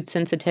these food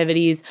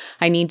sensitivities.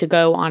 I need to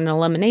go on an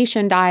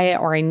elimination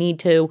diet, or I need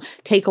to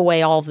take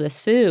away all of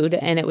this food.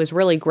 And it was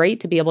really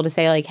great to be able to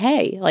say, like,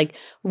 hey, like,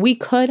 we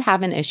could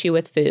have an issue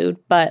with food,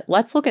 but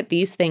let's look at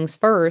these things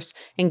first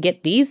and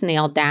get these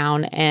nailed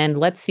down. And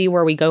let's see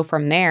where we go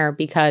from there,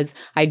 because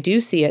I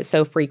do see it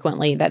so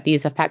frequently that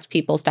these affect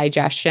people's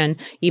digestion,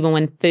 even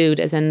when food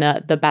is in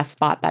the best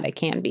spot that it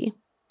can be.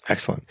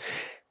 Excellent.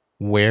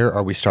 Where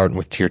are we starting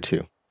with tier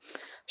 2?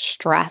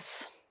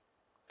 Stress.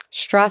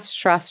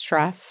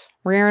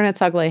 Rearing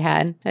its ugly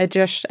head. It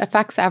just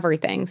affects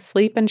everything.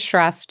 Sleep and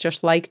stress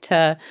just like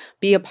to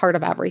be a part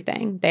of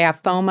everything. They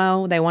have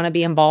FOMO. They want to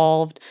be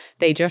involved.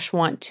 They just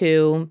want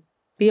to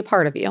be a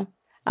part of you.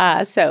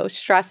 So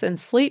stress and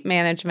sleep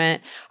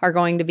management are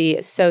going to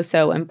be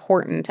so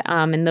important.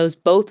 And those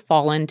both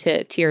fall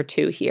into tier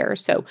 2 here.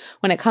 So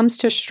when it comes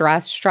to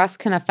stress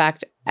can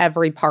affect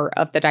every part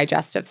of the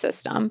digestive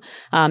system,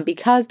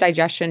 because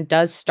digestion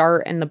does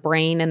start in the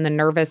brain and the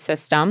nervous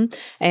system,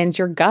 and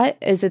your gut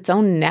is its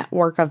own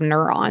network of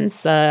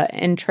neurons, the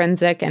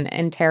intrinsic and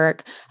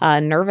enteric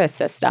nervous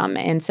system.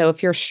 And so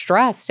if you're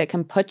stressed, it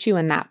can put you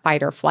in that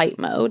fight or flight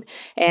mode,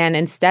 and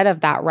instead of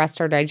that rest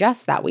or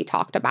digest that we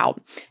talked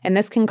about. And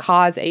this can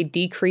cause a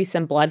decrease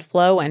in blood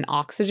flow and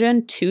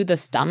oxygen to the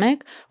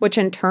stomach, which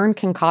in turn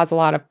can cause a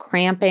lot of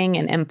cramping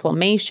and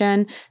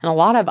inflammation and a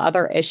lot of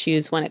other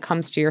issues when it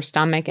comes to your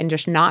stomach and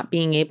just not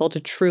being able to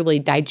truly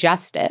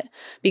digest it.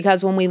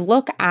 Because when we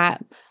look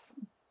at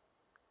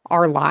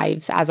our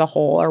lives as a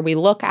whole, or we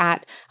look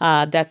at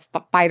that's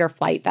fight or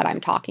flight that I'm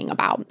talking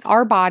about,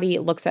 our body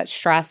looks at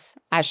stress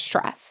as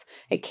stress.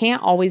 It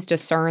can't always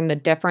discern the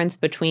difference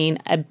between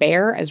a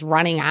bear is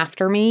running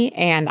after me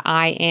and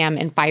I am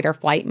in fight or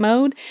flight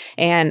mode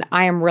and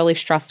I am really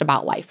stressed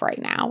about life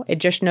right now. It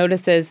just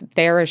notices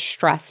there is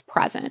stress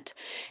present.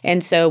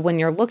 And so when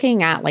you're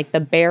looking at like the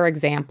bear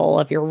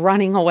example, if you're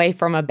running away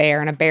from a bear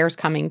and a bear's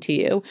coming to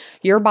you,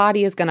 your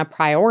body is going to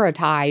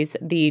prioritize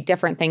the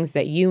different things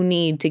that you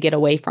need to get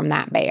away from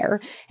that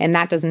bear. And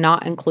that does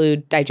not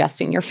include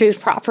digesting your food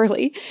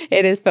properly.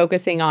 It is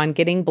focusing on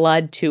getting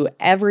blood to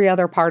every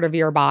other part of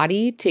your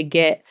body to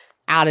get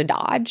out of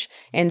Dodge.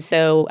 And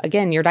so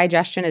again, your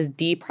digestion is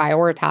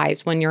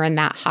deprioritized when you're in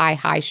that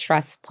high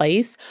stress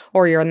place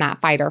or you're in that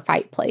fight or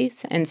fight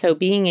place. And so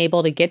being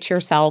able to get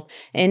yourself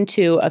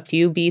into a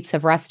few beats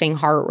of resting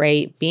heart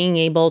rate, being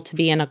able to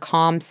be in a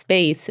calm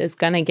space is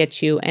going to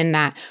get you in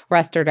that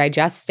rest or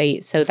digest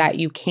state so that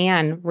you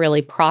can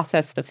really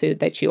process the food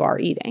that you are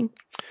eating.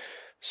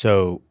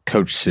 So,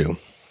 Coach Sue,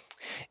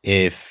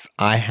 if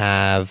I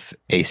have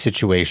a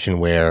situation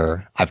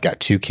where I've got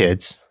 2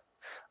 kids,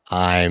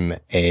 I'm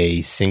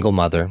a single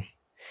mother,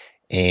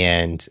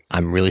 and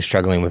I'm really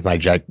struggling with my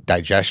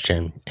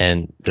digestion,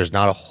 and there's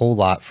not a whole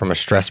lot from a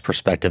stress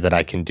perspective that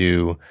I can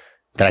do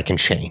that I can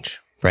change,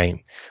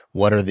 right?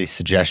 What are the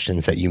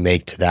suggestions that you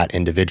make to that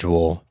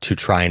individual to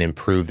try and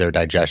improve their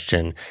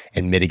digestion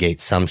and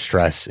mitigate some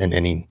stress in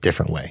any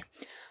different way?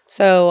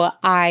 So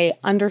I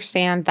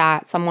understand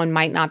that someone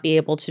might not be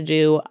able to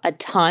do a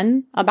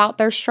ton about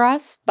their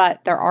stress,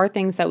 but there are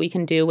things that we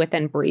can do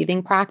within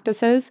breathing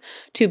practices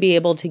to be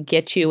able to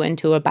get you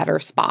into a better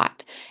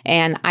spot.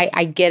 And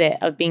I get it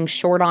of being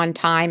short on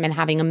time and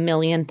having a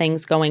million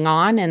things going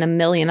on and a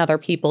million other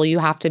people you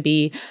have to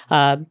be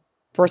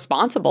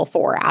responsible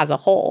for as a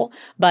whole,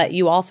 but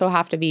you also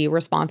have to be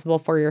responsible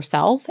for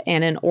yourself.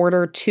 And in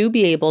order to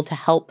be able to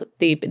help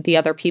the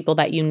other people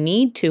that you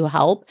need to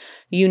help,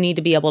 you need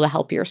to be able to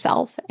help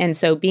yourself. And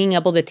so being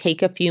able to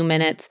take a few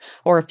minutes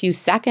or a few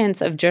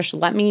seconds of just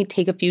let me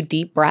take a few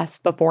deep breaths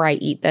before I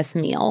eat this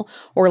meal,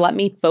 or let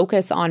me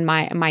focus on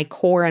my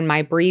core and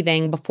my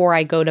breathing before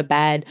I go to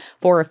bed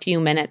for a few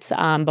minutes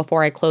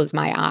before I close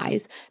my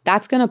eyes.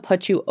 That's going to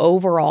put you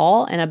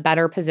overall in a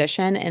better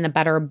position and a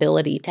better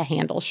ability to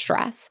handle stress.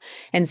 stress.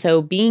 And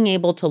so being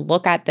able to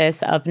look at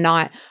this of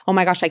not, oh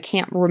my gosh, I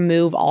can't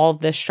remove all of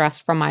this stress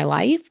from my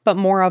life, but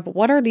more of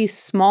what are these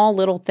small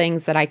little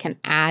things that I can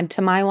add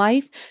to my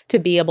life to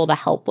be able to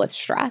help with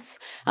stress.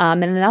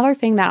 And another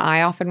thing that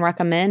I often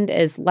recommend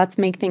is let's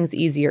make things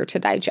easier to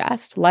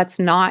digest. Let's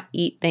not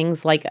eat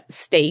things like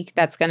steak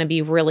that's going to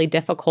be really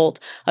difficult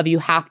of you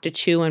have to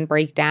chew and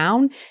break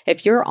down.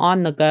 If you're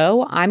on the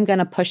go, I'm going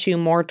to push you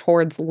more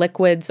towards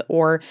liquids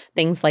or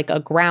things like a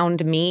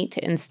ground meat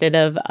instead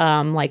of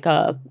like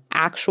a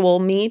actual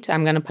meat.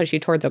 I'm going to push you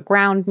towards a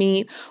ground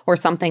meat or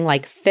something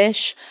like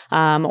fish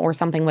or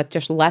something with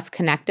just less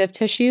connective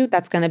tissue.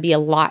 That's going to be a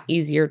lot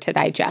easier to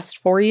digest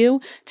for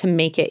you to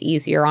make it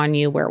easier on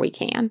you where we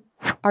can.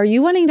 Are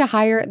you wanting to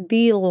hire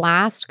the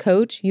last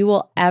coach you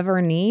will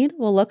ever need?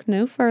 Well, look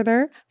no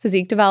further.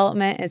 Physique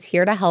Development is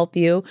here to help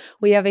you.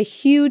 We have a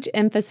huge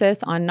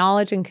emphasis on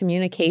knowledge and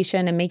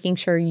communication and making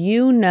sure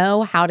you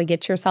know how to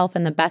get yourself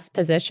in the best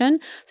position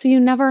so you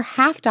never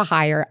have to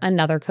hire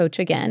another coach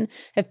again.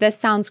 If this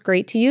sounds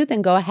great to you,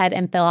 then go ahead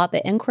and fill out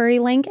the inquiry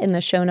link in the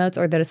show notes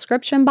or the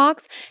description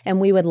box, and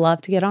we would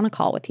love to get on a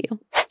call with you.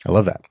 I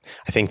love that.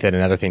 I think that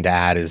another thing to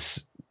add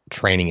is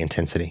training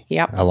intensity.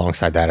 Yep.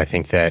 Alongside that, I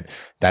think that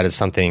that is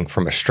something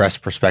from a stress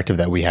perspective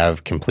that we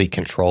have complete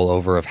control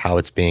over of how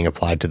it's being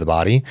applied to the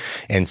body.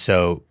 And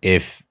so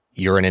if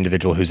you're an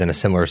individual who's in a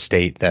similar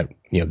state that,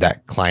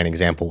 that client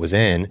example was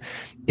in,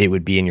 it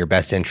would be in your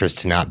best interest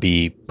to not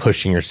be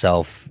pushing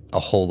yourself a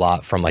whole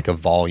lot from like a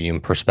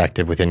volume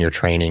perspective within your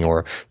training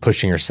or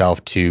pushing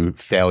yourself to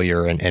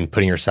failure and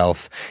putting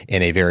yourself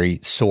in a very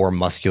sore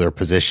muscular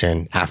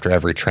position after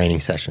every training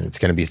session. It's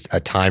going to be a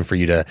time for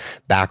you to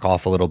back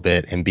off a little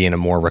bit and be in a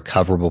more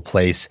recoverable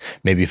place,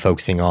 maybe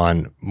focusing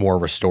on more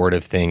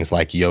restorative things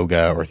like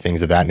yoga or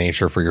things of that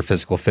nature for your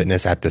physical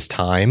fitness at this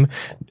time,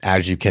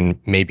 as you can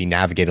maybe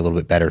navigate a little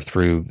bit better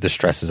through the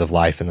stresses of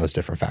life and those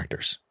different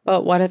factors.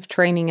 But what if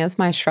training is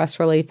my stress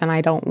relief and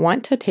I don't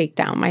want to take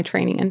down my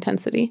training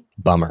intensity?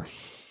 Bummer.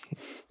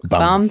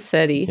 Bum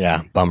city.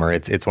 Yeah, bummer.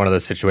 It's one of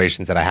those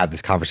situations that I have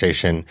this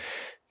conversation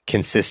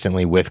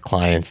consistently with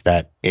clients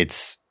that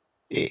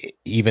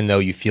even though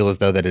you feel as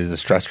though that it is a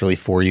stress relief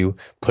for you,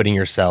 putting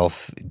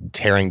yourself,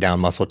 tearing down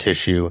muscle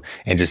tissue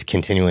and just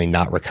continually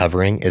not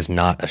recovering is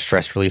not a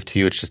stress relief to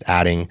you. It's just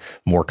adding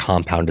more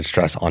compounded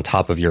stress on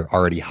top of your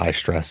already high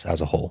stress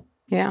as a whole.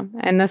 Yeah.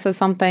 And this is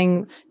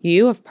something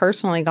you have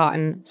personally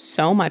gotten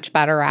so much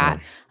better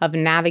at of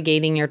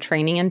navigating your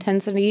training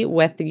intensity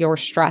with your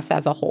stress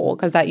as a whole,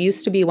 because that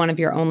used to be one of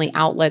your only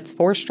outlets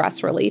for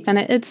stress relief. And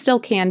it still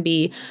can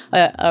be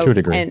to a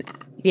degree.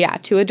 Yeah,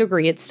 to a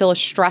degree. It's still a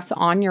stress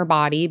on your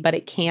body, but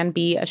it can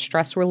be a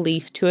stress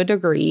relief to a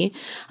degree.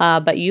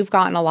 But you've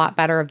gotten a lot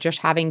better of just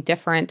having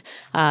different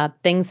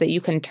things that you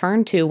can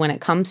turn to when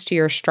it comes to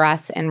your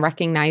stress and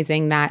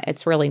recognizing that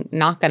it's really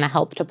not going to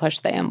help to push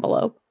the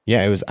envelope.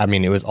 Yeah, it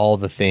was all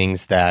the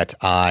things that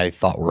I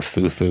thought were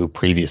foo-foo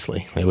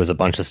previously. It was a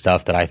bunch of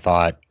stuff that I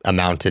thought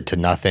amounted to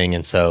nothing.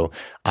 And so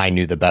I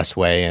knew the best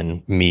way,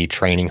 and me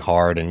training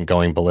hard and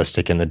going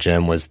ballistic in the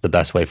gym was the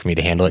best way for me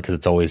to handle it because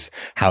it's always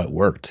how it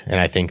worked.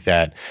 And I think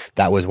that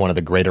that was one of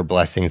the greater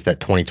blessings that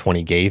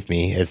 2020 gave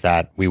me, is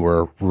that we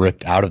were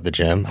ripped out of the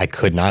gym. I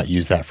could not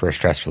use that for a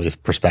stress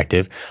relief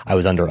perspective. I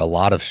was under a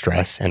lot of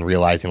stress and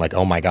realizing like,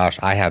 oh my gosh,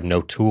 I have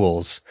no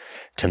tools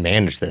to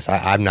manage this.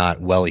 I'm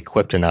not well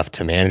equipped enough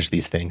to manage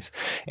these things.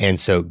 And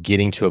so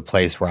getting to a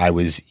place where I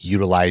was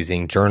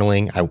utilizing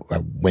journaling, I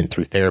went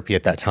through therapy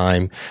at that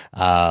time,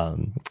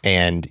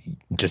 and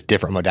just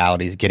different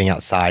modalities, getting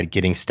outside,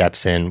 getting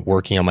steps in,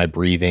 working on my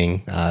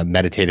breathing,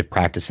 meditative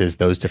practices,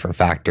 those different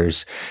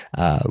factors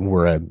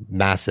were a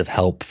massive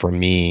help for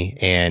me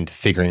and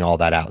figuring all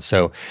that out.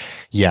 So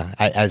yeah,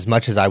 as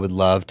much as I would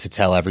love to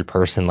tell every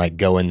person, like,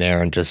 go in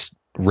there and just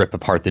rip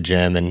apart the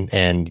gym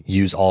and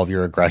use all of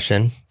your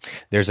aggression,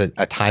 there's a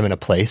time and a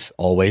place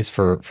always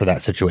for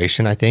that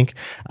situation, I think.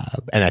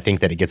 And I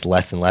think that it gets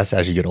less and less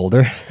as you get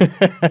older.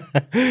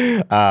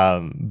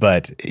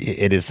 But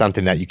it is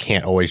something that you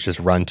can't always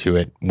just run to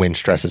it when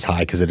stress is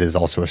high, because it is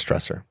also a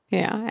stressor.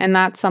 Yeah. And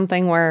that's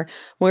something where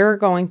we're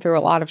going through a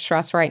lot of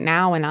stress right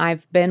now. And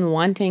I've been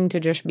wanting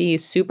to just be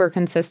super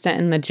consistent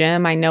in the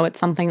gym. I know it's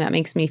something that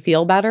makes me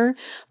feel better,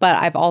 but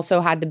I've also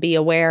had to be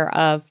aware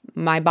of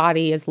my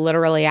body is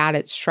literally at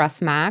its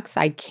stress max.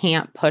 I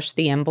can't push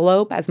the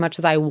envelope as much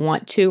as I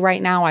want to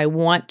right now. I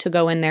want to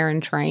go in there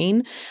and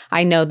train.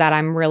 I know that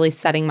I'm really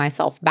setting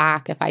myself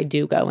back if I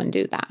do go and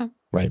do that.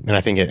 Right. And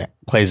I think it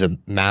plays a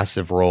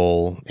massive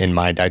role in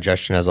my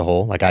digestion as a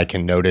whole. Like, I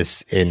can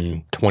notice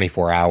in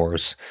 24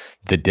 hours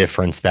the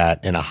difference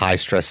that in a high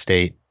stress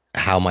state,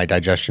 how my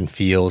digestion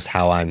feels,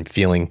 how I'm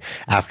feeling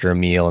after a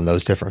meal, and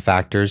those different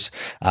factors,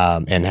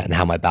 and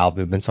how my bowel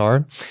movements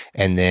are.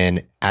 And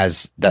then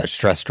as that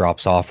stress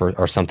drops off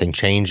or something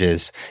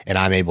changes and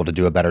I'm able to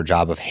do a better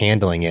job of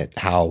handling it,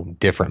 how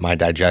different my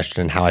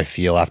digestion and how I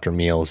feel after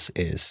meals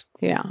is.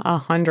 Yeah,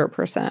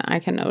 100%. I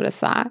can notice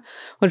that,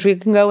 which we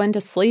can go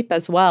into sleep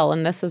as well.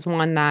 And this is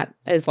one that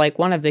is like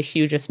one of the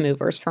hugest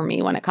movers for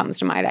me when it comes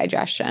to my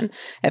digestion.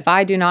 If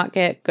I do not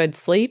get good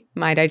sleep,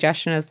 my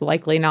digestion is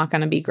likely not going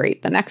to be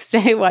great the next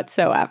day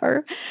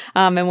whatsoever.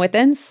 And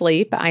within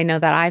sleep, I know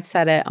that I've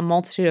said it a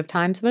multitude of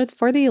times, but it's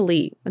for the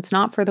elite. It's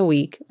not for the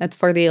weak. It's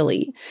for the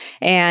elite.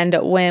 And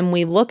when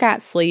we look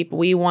at sleep,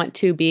 we want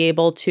to be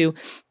able to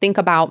think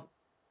about,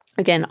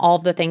 again, all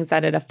of the things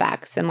that it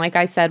affects. And like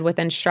I said,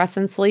 within stress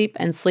and sleep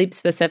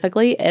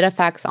specifically, it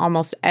affects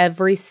almost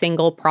every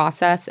single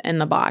process in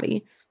the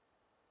body.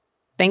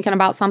 Thinking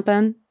about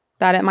something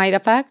that it might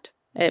affect?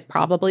 It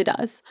probably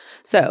does.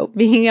 So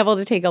being able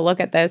to take a look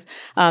at this,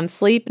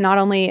 sleep not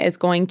only is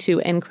going to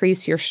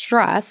increase your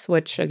stress,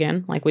 which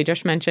again, like we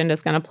just mentioned,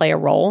 is going to play a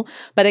role,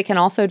 but it can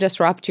also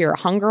disrupt your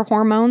hunger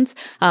hormones,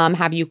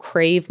 have you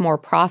crave more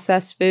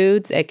processed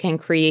foods. It can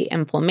create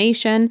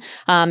inflammation,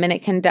 and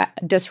it can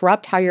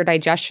disrupt how your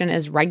digestion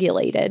is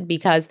regulated,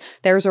 because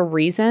there's a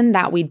reason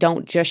that we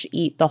don't just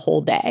eat the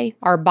whole day.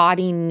 Our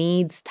body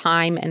needs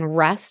time and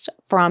rest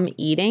from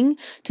eating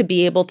to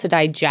be able to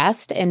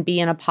digest and be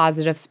in a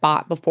positive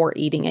spot before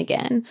eating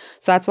again.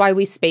 So that's why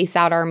we space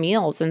out our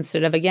meals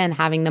instead of, again,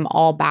 having them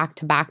all back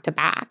to back to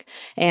back.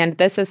 And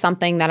this is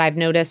something that I've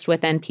noticed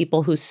within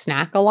people who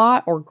snack a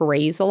lot or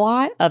graze a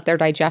lot, of their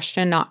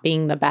digestion not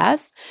being the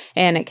best.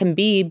 And it can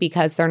be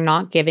because they're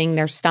not giving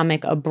their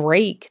stomach a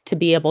break to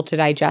be able to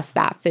digest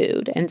that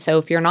food. And so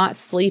if you're not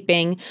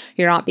sleeping,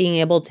 you're not being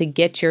able to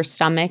get your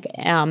stomach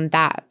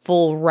that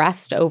full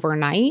rest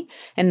overnight.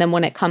 And then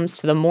when it comes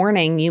to the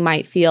morning, you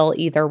might feel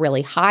either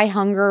really high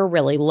hunger,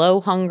 really low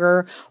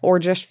hunger, or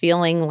just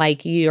feeling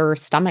like your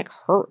stomach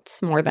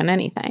hurts more than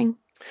anything.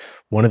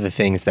 One of the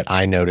things that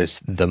I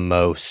notice the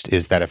most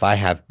is that if I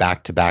have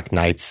back-to-back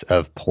nights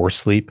of poor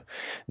sleep,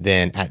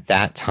 then at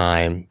that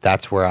time,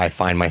 that's where I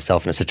find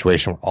myself in a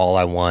situation where all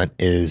I want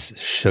is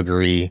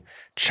sugary,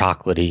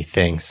 chocolatey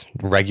things.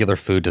 Regular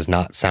food does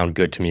not sound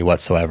good to me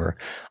whatsoever.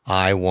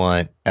 I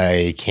want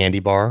a candy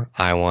bar.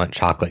 I want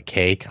chocolate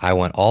cake. I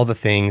want all the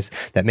things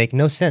that make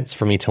no sense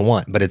for me to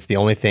want, but it's the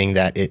only thing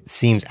that it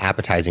seems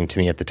appetizing to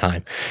me at the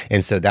time.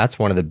 And so that's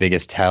one of the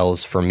biggest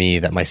tells for me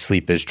that my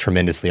sleep is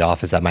tremendously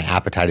off, is that my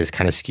appetite is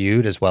kind of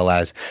skewed, as well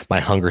as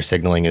my hunger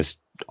signaling is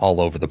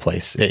all over the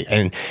place.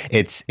 And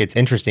it's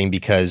interesting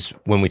because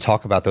when we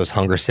talk about those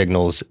hunger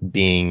signals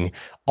being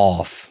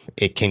off,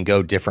 it can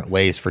go different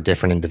ways for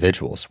different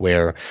individuals,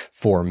 where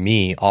for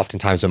me,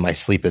 oftentimes when my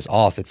sleep is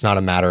off, it's not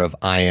a matter of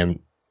I am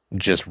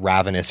just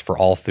ravenous for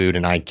all food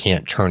and I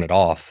can't turn it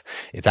off.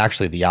 It's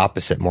actually the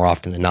opposite more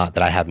often than not,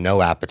 that I have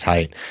no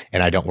appetite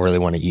and I don't really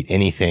want to eat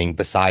anything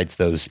besides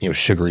those,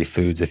 sugary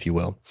foods, if you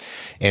will.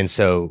 And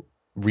so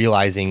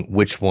realizing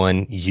which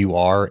one you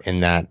are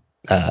in that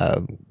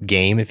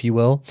game, if you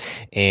will,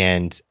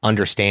 and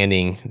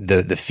understanding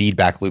the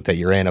feedback loop that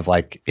you're in, of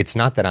like, it's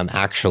not that I'm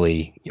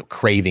actually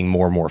craving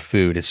more and more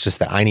food. It's just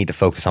that I need to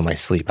focus on my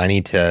sleep. I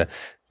need to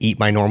eat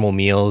my normal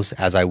meals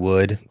as I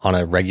would on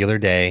a regular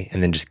day,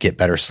 and then just get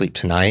better sleep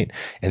tonight.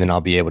 And then I'll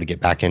be able to get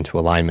back into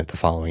alignment the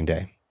following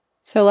day.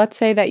 So let's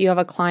say that you have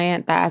a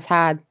client that has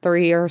had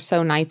 3 or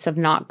so nights of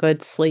not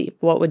good sleep.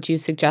 What would you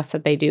suggest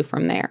that they do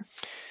from there?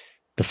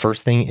 The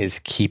first thing is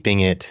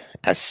keeping it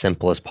as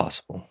simple as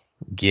possible.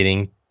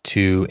 Getting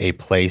to a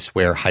place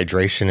where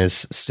hydration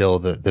is still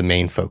the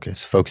main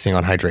focus, focusing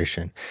on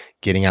hydration,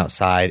 getting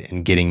outside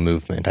and getting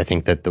movement. I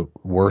think that the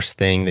worst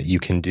thing that you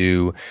can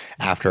do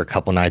after a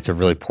couple nights of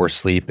really poor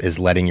sleep is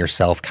letting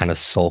yourself kind of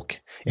sulk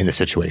in the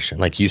situation.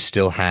 Like, you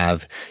still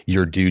have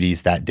your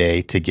duties that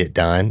day to get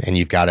done and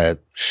you've got to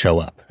show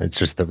up. It's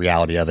just the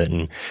reality of it.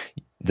 And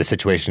the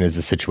situation is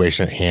the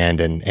situation at hand,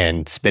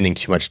 and spending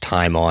too much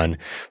time on,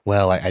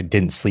 well, I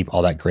didn't sleep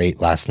all that great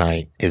last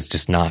night, is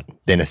just not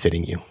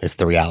benefiting you. It's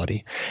the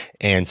reality.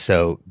 And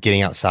so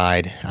getting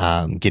outside,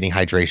 getting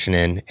hydration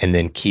in, and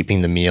then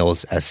keeping the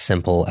meals as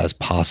simple as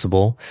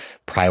possible,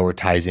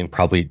 prioritizing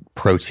probably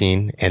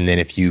protein. And then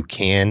if you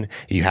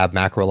have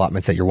macro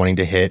allotments that you're wanting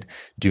to hit,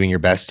 doing your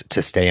best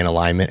to stay in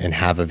alignment and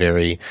have a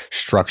very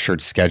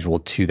structured schedule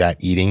to that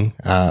eating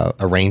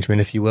arrangement,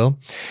 if you will.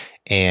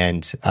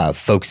 And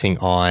focusing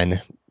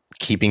on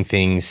keeping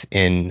things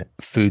in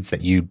foods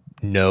that you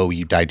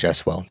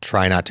digest well.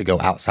 Try not to go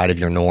outside of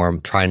your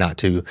norm. Try not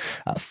to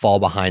fall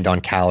behind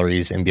on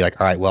calories and be like,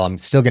 all right, well, I'm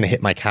still going to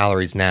hit my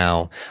calories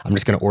now. I'm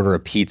just going to order a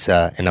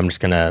pizza and I'm just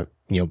going to,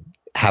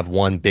 have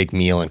one big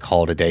meal and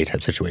call it a day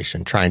type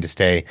situation. Trying to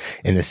stay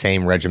in the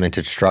same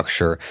regimented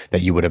structure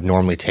that you would have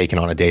normally taken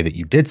on a day that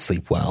you did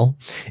sleep well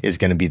is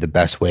going to be the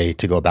best way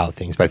to go about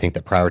things. But I think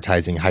that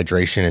prioritizing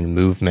hydration and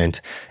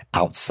movement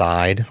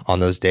outside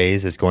on those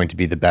days is going to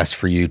be the best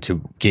for you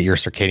to get your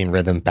circadian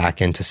rhythm back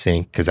into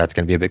sync, because that's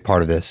going to be a big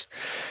part of this.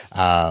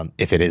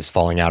 If it is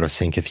falling out of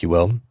sync, if you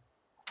will.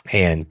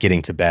 And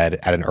getting to bed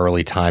at an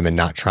early time, and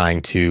not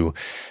trying to,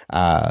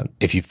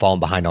 if you've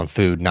fallen behind on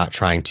food, not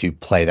trying to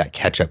play that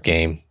catch-up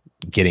game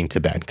getting to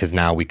bed, because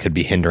now we could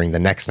be hindering the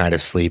next night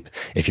of sleep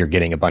if you're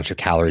getting a bunch of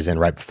calories in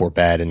right before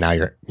bed and now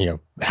you're,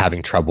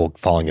 having trouble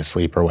falling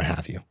asleep or what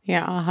have you.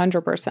 Yeah,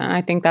 100%. I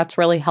think that's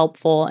really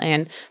helpful.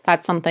 And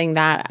that's something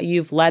that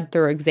you've led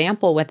through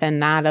example within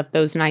that of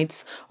those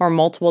nights or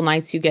multiple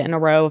nights you get in a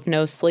row of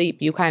no sleep.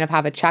 You kind of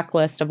have a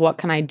checklist of what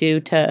can I do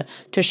to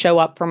show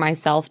up for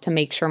myself to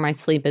make sure my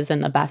sleep is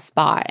in the best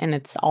spot. And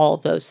it's all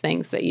of those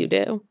things that you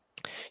do.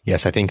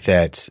 Yes, I think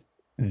that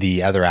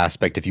the other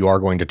aspect, if you are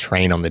going to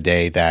train on the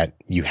day that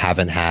you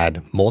haven't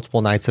had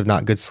multiple nights of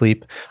not good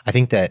sleep, I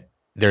think that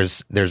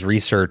there's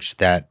research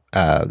that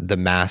the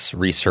Mass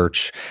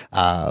Research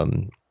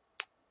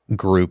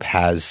group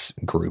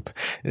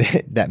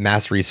that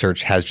Mass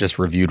Research has just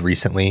reviewed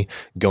recently,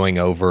 going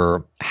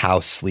over how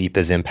sleep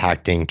is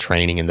impacting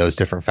training and those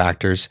different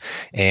factors.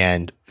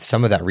 And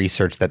some of that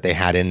research that they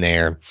had in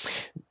there,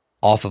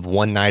 off of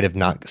one night of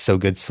not so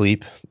good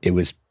sleep, it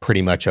was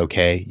pretty much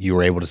okay. You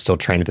were able to still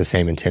train at the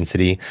same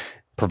intensity,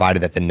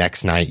 provided that the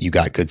next night you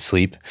got good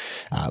sleep.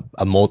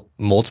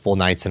 Multiple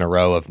nights in a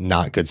row of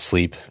not good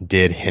sleep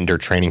did hinder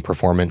training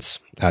performance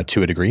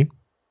to a degree.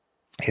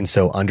 And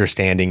so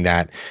understanding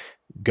that,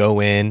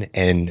 go in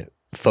and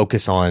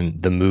focus on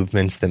the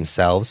movements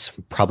themselves,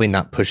 probably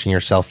not pushing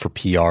yourself for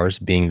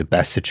PRs being the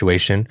best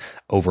situation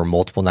over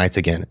multiple nights.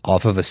 Again,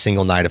 off of a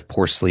single night of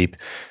poor sleep,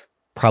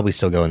 probably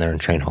still go in there and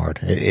train hard.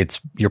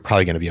 You're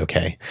probably going to be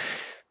okay.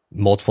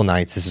 Multiple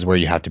nights, this is where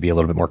you have to be a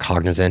little bit more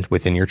cognizant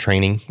within your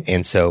training.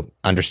 And so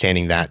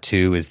understanding that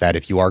too is that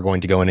if you are going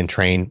to go in and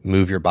train,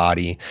 move your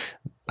body,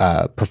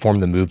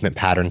 perform the movement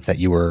patterns that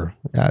you were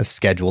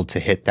scheduled to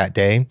hit that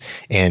day,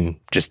 and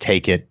just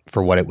take it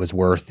for what it was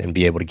worth and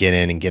be able to get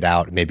in and get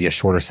out. Maybe a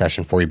shorter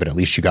session for you, but at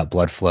least you got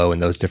blood flow and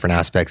those different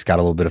aspects, got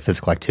a little bit of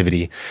physical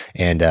activity,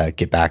 and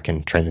get back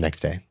and train the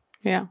next day.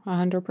 Yeah,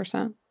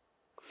 100%.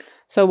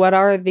 So what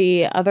are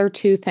the other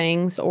two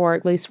things, or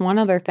at least one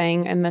other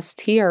thing in this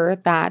tier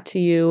that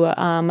you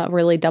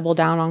really double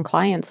down on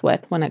clients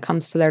with when it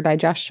comes to their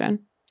digestion?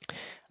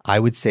 I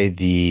would say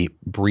the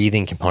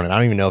breathing component. I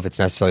don't even know if it's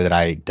necessarily that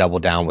I double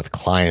down with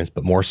clients,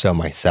 but more so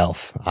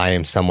myself. I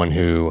am someone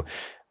who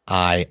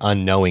I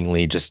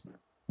unknowingly just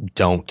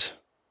don't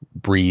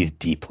breathe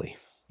deeply.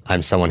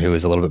 I'm someone who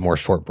is a little bit more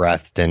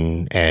short-breathed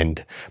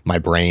and my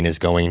brain is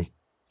going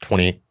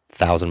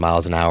 20,000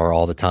 miles an hour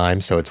all the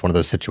time. So it's one of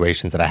those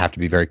situations that I have to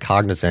be very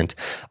cognizant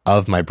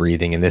of my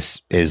breathing. And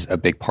this is a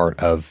big part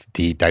of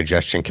the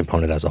digestion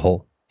component as a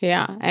whole.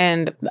 Yeah.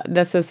 And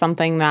this is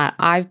something that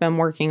I've been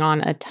working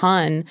on a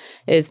ton,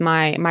 is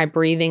my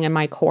breathing and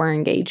my core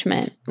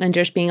engagement, and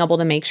just being able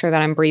to make sure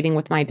that I'm breathing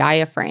with my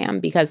diaphragm,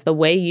 because the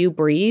way you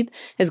breathe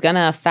is going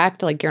to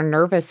affect like your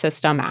nervous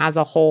system as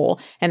a whole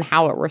and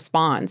how it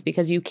responds,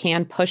 because you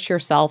can push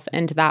yourself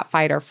into that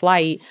fight or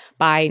flight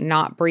by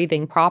not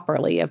breathing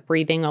properly, of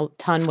breathing a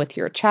ton with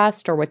your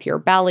chest or with your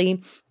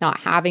belly, not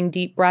having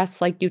deep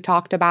breaths like you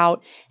talked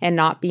about, and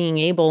not being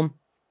able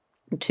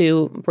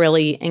to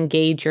really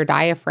engage your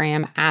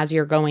diaphragm as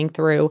you're going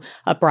through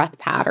a breath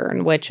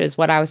pattern, which is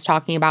what I was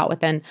talking about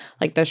within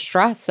like the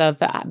stress of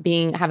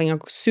having a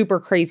super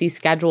crazy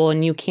schedule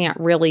and you can't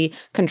really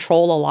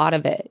control a lot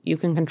of it. You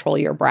can control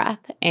your breath.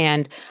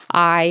 And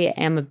I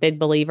am a big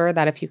believer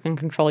that if you can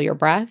control your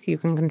breath, you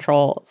can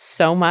control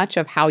so much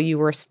of how you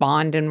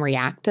respond and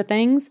react to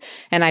things.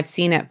 And I've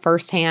seen it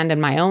firsthand in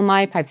my own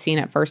life. I've seen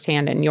it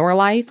firsthand in your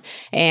life.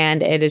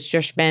 And it has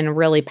just been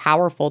really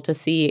powerful to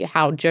see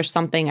how just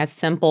something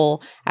as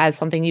simple as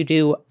something you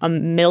do a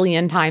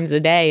million times a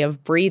day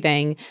of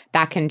breathing,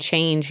 that can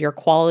change your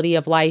quality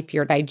of life,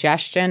 your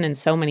digestion, and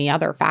so many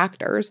other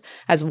factors,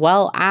 as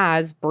well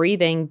as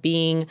breathing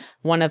being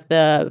one of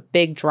the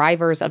big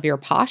drivers of your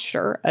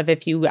posture. Of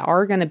if you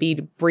are going to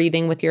be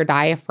breathing with your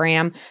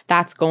diaphragm,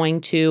 that's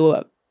going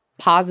to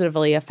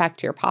positively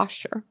affect your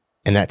posture.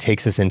 And that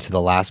takes us into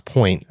the last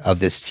point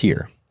of this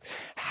tier.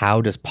 How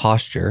does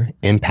posture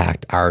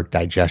impact our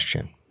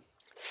digestion?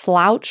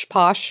 Slouched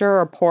posture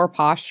or poor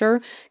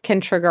posture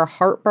can trigger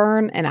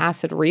heartburn and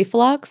acid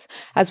reflux,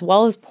 as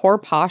well as poor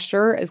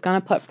posture is going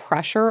to put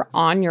pressure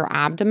on your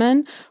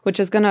abdomen, which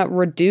is going to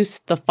reduce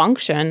the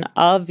function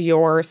of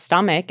your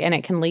stomach, and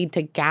it can lead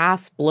to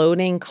gas,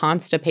 bloating,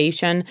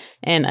 constipation,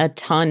 and a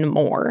ton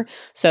more.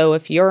 So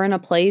if you're in a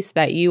place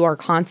that you are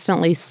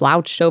constantly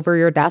slouched over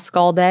your desk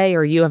all day,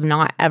 or you have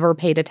not ever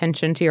paid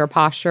attention to your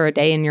posture a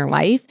day in your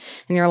life,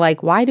 and you're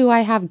like, why do I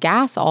have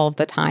gas all of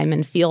the time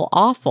and feel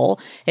awful?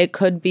 It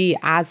could be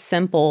as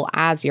simple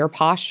as your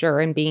posture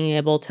and being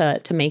able to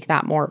make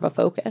that more of a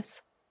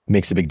focus.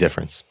 Makes a big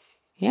difference.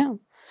 Yeah.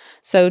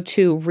 So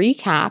to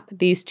recap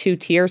these two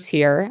tiers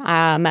here,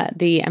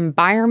 the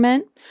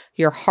environment,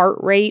 your heart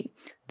rate,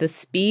 the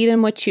speed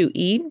in which you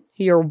eat,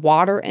 your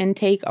water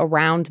intake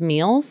around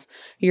meals,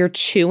 your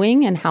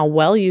chewing and how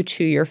well you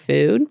chew your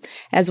food,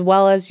 as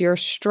well as your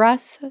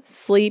stress,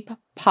 sleep,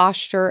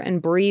 posture,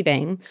 and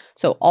breathing.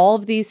 So all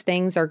of these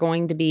things are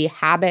going to be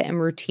habit and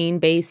routine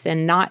based,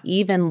 and not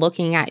even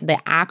looking at the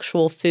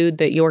actual food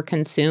that you're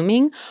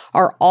consuming,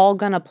 are all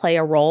going to play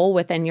a role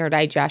within your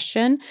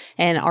digestion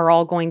and are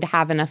all going to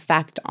have an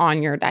effect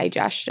on your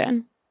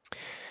digestion.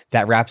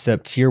 That wraps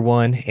up tier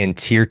 1 and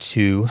tier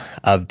 2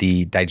 of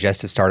the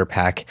Digestive Starter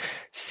Pack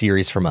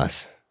series from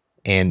us.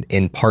 And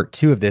in part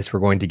 2 of this, we're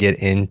going to get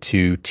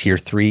into tier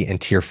 3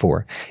 and tier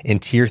 4. In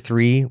tier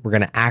 3, we're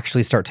going to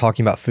actually start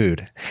talking about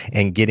food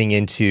and getting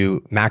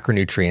into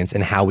macronutrients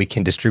and how we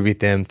can distribute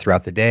them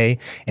throughout the day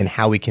and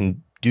how we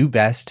can do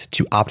best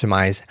to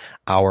optimize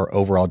our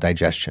overall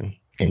digestion.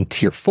 In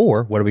tier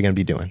 4, what are we going to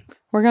be doing?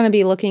 We're going to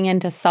be looking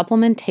into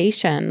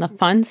supplementation, the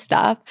fun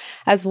stuff,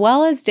 as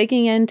well as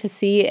digging in to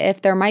see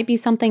if there might be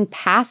something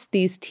past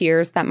these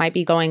tiers that might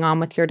be going on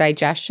with your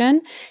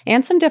digestion,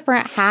 and some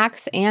different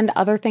hacks and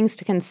other things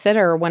to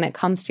consider when it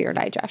comes to your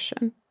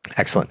digestion.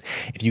 Excellent.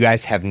 If you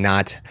guys have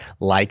not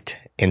liked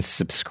and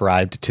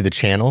subscribed to the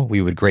channel,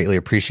 we would greatly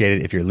appreciate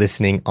it. If you're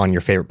listening on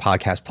your favorite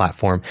podcast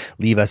platform,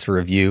 leave us a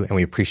review, and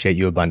we appreciate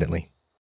you abundantly.